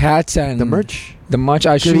 man? Our hats and The merch. The merch,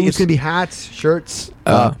 our It's gonna, be, shoes. it's gonna be hats, shirts,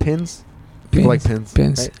 pins. People Pins, like pins.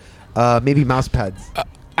 pins. Right? Maybe mouse pads.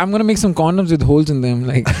 I'm gonna make some condoms with holes in them.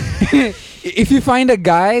 Like, if you find a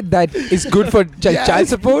guy that is good for Yes. child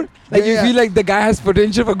support, like you Yeah. feel like the guy has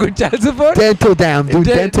potential for good child support. Dental dam, dude.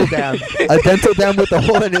 Den- Dental dam. A dental dam with a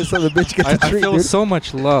hole in it, so the bitch gets I a treat, feel dude. so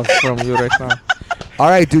much love from you right now. All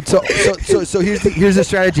right, dude. So here's the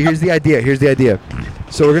strategy. Here's the idea.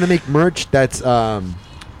 So we're gonna make merch that's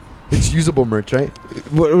it's usable merch, right?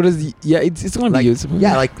 What is the, yeah? It's gonna Like be usable.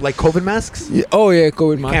 yeah, like COVID masks. Yeah, oh yeah,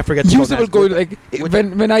 COVID mask. Can't forget the usable COVID COVID. mask. Like Which-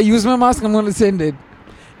 when I use my mask, I'm gonna send it.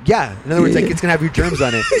 Yeah. In other words, like it's gonna have your germs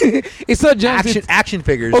on it. It's not germs. Action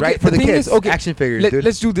figures, Okay, right? For the the thing kids. is, okay, Action figures, dude.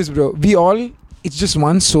 Let's do this, bro. It's just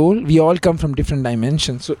one soul. We all come from different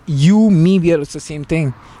dimensions. So you, me, we are it's the same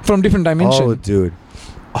thing from different dimensions. Oh, dude.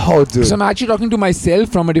 Oh, dude. So I'm actually talking to myself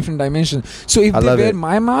from a different dimension. So if I they love wear it.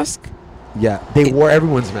 my mask, Yeah, they wore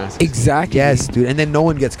everyone's mask. exactly. Yes, dude. And then no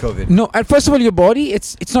one gets COVID. No, and first of all, your body,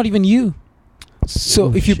 it's not even you. So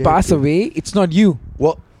Oh, if you shit, pass dude. away, it's not you.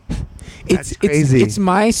 Well, It's That's crazy. it's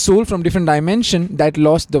my soul from different dimension that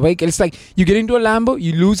lost the vehicle. It's like you get into a Lambo,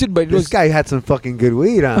 you lose it, but it this was guy had some fucking good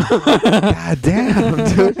weed, huh? God damn,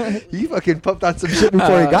 dude. He fucking pumped out some shit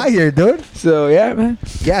before he got here, dude. so yeah, man.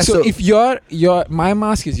 Yeah, So if your my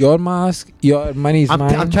mask is your mask, your money is mine.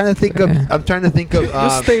 I'm trying to think of. I'm trying to think of. Your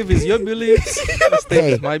stave is your beliefs. Your stave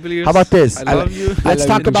Hey, is my beliefs. how about this? I love you. Let's love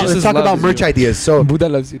talk you. about Jesus let's talk about loves merch you. ideas. So Buddha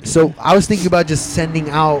loves you. so I was thinking about just sending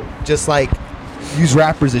out just like use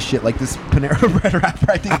rappers as shit like this Panera Bread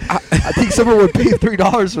rapper. I think someone would pay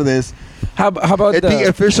 $3 for this. how about It'd be the?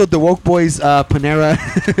 official The Woke Boys Panera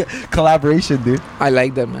collaboration, dude. I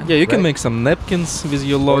like that, man. Yeah, you can Right. make some napkins with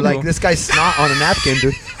your Or logo. like this guy's snot on a napkin,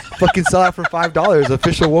 dude. Fucking sell out for $5.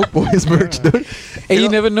 Official Woke Boys merch, dude. Hey, you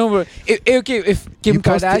know, never know, bro. If Kim You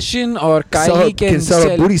post it- Kardashian or sell, Kylie can sell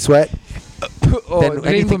a booty sweat. oh, then Rainbow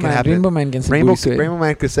anything can Man, happen. Rainbow Man can sell Rainbow, booty sweat. Rainbow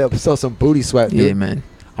Man could sell some booty sweat, dude. Yeah, man.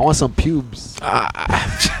 I want some pubes.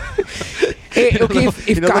 Hey, okay, if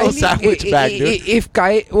in a little Kylie, sandwich bag, dude. if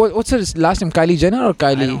Kylie, what's her last name? Kylie Jenner or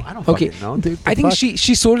Kylie? I don't okay, fucking know, dude. I think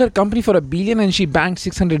she sold her company for $1 billion and she banked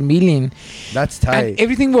 600 million. That's tight. And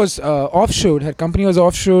everything was offshore. Her company was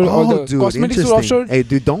offshore. all the cosmetics were offshore. Hey,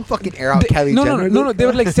 dude, don't fucking air out They- Kylie no, Jenner. no. There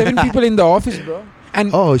were like 7 people in the office, bro.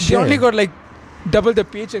 And Oh, they shit. only got like double the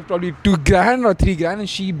paycheck, probably $2,000 or $3,000, and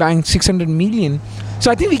she banked 600 million.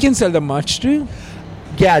 So I think we can sell the merch too.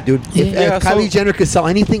 Yeah, dude. Yeah. If Yeah, Kylie so- Jenner could sell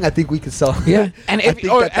anything, I think we could sell. Yeah, and, I think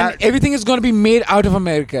that- and everything is going to be made out of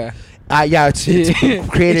America. Yeah, it's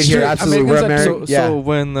created It's here. true. Absolutely, we're Americans are American. so, Yeah, so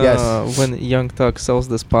when Yes. when Young Thug sells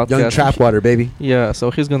this podcast, young trap water, baby. yeah,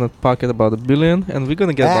 so he's gonna pocket about $1 billion, and we're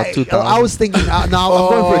gonna get about Hey, 2,000. I was thinking. No, I'm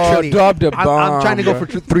going for a trillion. Drop the I'm bomb. trying to go bro.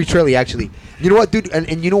 for 3 trillion actually. You know what, dude?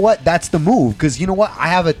 And you know what? That's the move. Because you know what? I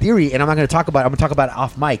have a theory, and I'm not going to talk about it. I'm going to talk about it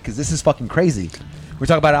off mic because this is fucking crazy. We're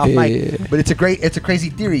talking about it off Yeah, mic. yeah, yeah. But it's a crazy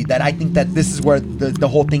theory that I think that this is where the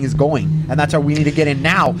whole thing is going, and that's why we need to get in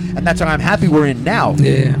now, and that's why I'm happy we're in now.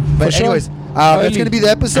 Yeah. But For anyways, sure. that's Early. gonna be the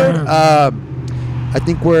episode. I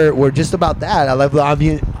think we're just about that. I love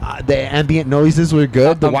the ambient noises were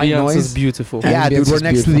good. The white Ambiance noise is beautiful. Yeah, dude, Ambience we're is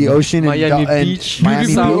next to the beautiful. ocean Miami and Beach. Miami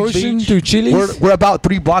Beautiful Beach. ocean to Chili's. We're about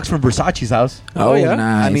 3 blocks from Versace's house. Oh, yeah?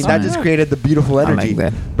 nice. I mean, that just created the beautiful I energy. like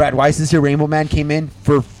that. Brad Weiss is here. Rainbow Man came in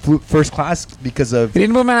for first class because of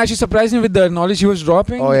Rainbow Man actually surprised me with the knowledge he was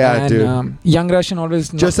dropping. Oh, yeah, and, dude. Young Russian always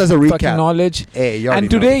Just kno- as a recap. fucking knowledge. Hey, you already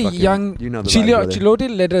And know the today, fucking- young you know the vibe, brother.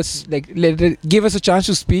 Chilote gave us a chance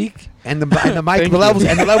to speak. and the mic Thank the you.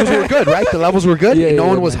 levels were good, right? The levels were good. Yeah, and no yeah,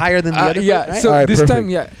 one was man. higher than the other. Yeah, right? so All right, this perfect. time,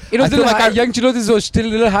 yeah. It was I a feel little like high. Young Chilote was still a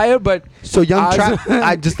little higher, but So young Ours- trap.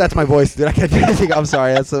 I just that's my voice, dude. I can't do anything. I'm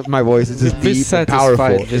sorry. That's my voice. It's just Be deep and satisfied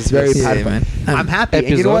powerful. with It's very this. powerful. man. I'm happy. And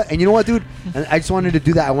you know what? And you know what, dude? And I just wanted to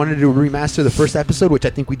do that. I wanted to remaster the first episode, which I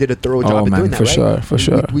think we did a thorough job Oh, of man, doing that. for right? sure, for We-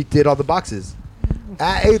 sure. We did all the boxes.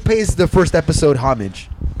 It pays the first episode homage.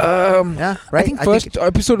 Yeah, right. I think first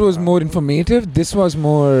episode was more informative. This was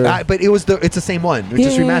more. but it's the same one. It's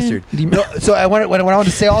just Yeah. remastered. No, so what I wanted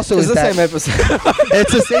to say also It's is the that same episode.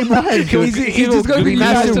 it's the same one. dude. He's just gonna be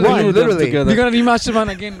remastered remastered one, one, literally. We're gonna remaster one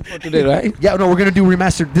again for today, right? Yeah, no, we're gonna do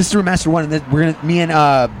remastered. This is remastered one, and then we're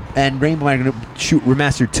gonna and Rainbow Man are gonna shoot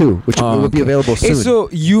remastered 2, which will be available soon. Hey, so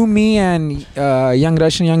you, me, and Young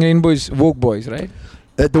Russian, Young Rainbows, Woke Boys, right?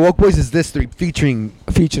 The Woke Boys is this 3 featuring.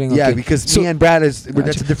 Featuring. Yeah, okay. because So- me and Brad is that's a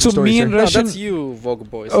Gotcha. different So story. me sir. and No, Russian. that's you,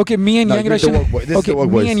 Vogue Boys. Okay, me and No, Young you're the Russian. Woke Boy. This is Okay, the Woke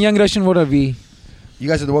me Boys. and Young Russian, what are we? You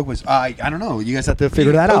guys are the Woke Boys. I don't know. You guys have to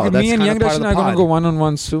figure that out. Okay, That's me and kinda Young part of Russian the are gonna pod. go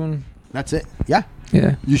one-on-one soon. That's it. Yeah,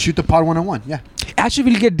 Yeah. you shoot the pod 1-on-1. Yeah.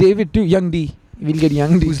 Actually, we'll get David too. Young D. We'll get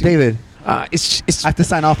Young D. Who's too. David? It's I have to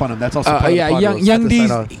sign off on him. That's also part of yeah. the pod Young rules. I have Young to D.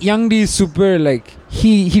 sign off. Young D is super like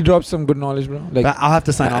he drops some good knowledge, bro. Like But I'll have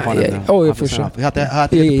to sign off on yeah. him. Now. Oh, I'll yeah, have to for sign sure. off. You have to get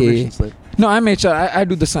the Yeah, yeah, permission yeah. slip. no, I'm HR. I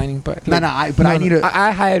do the signing part. No, Like, no, but I need to.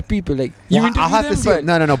 I hire people. Like you Well, interview I'll have them, to see. but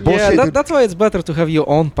No, bullshit. Yeah, dude. that's why it's better to have your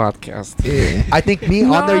own podcast. yeah. I think me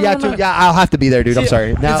No, on there, no, yeah, no, too. no. Yeah, I'll have to be there, dude. I'm See,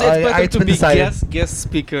 sorry. Now it's better it's to been be decided. guest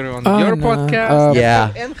speaker on Oh, your no. podcast.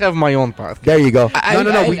 Yeah. and have my own podcast. There you go. I-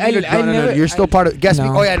 No. We I- need to. I No. never- You're still I- part of guest.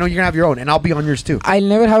 no. Oh yeah, no, you're gonna have your own, and I'll be on yours too. I'll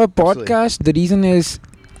never have a Absolutely. podcast. The reason is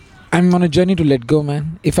I'm on a journey to let go,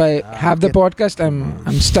 man. If I have the okay. podcast, I'm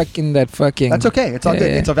stuck in that fucking. That's okay. It's all good.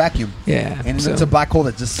 Yeah. It's a vacuum, Yeah. and so- it's a black hole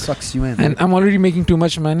that just sucks you in. and I'm already making too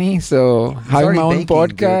much money, so having my own already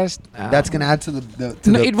banking, dude. podcast. That's gonna add to the No,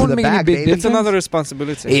 the, it to wont the make any bag, big baby. It's another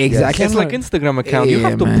responsibility. Exactly. It's like Instagram account. You Yeah,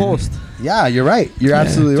 have to man. post. Yeah, you're right. You're Yeah.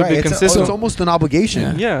 absolutely To right. be It's consistent. almost an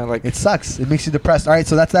obligation. Yeah, like It sucks. It makes you depressed. All right,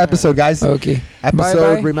 so that's the episode, guys. Okay.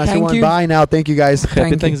 Episode Bye-bye. Remaster Thank 1. you. Bye now. Thank you, guys. Happy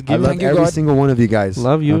Thank you. I Thanksgiving. love Thank you, every God. single one of you guys.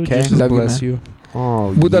 Love you. Okay. Jesus Love you, bless man. you.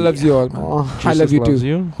 Oh, Buddha yeah. loves you all, man. Oh. I love Jesus you too. loves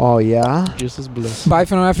you. Oh yeah. Jesus bless. Bye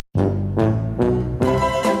for now.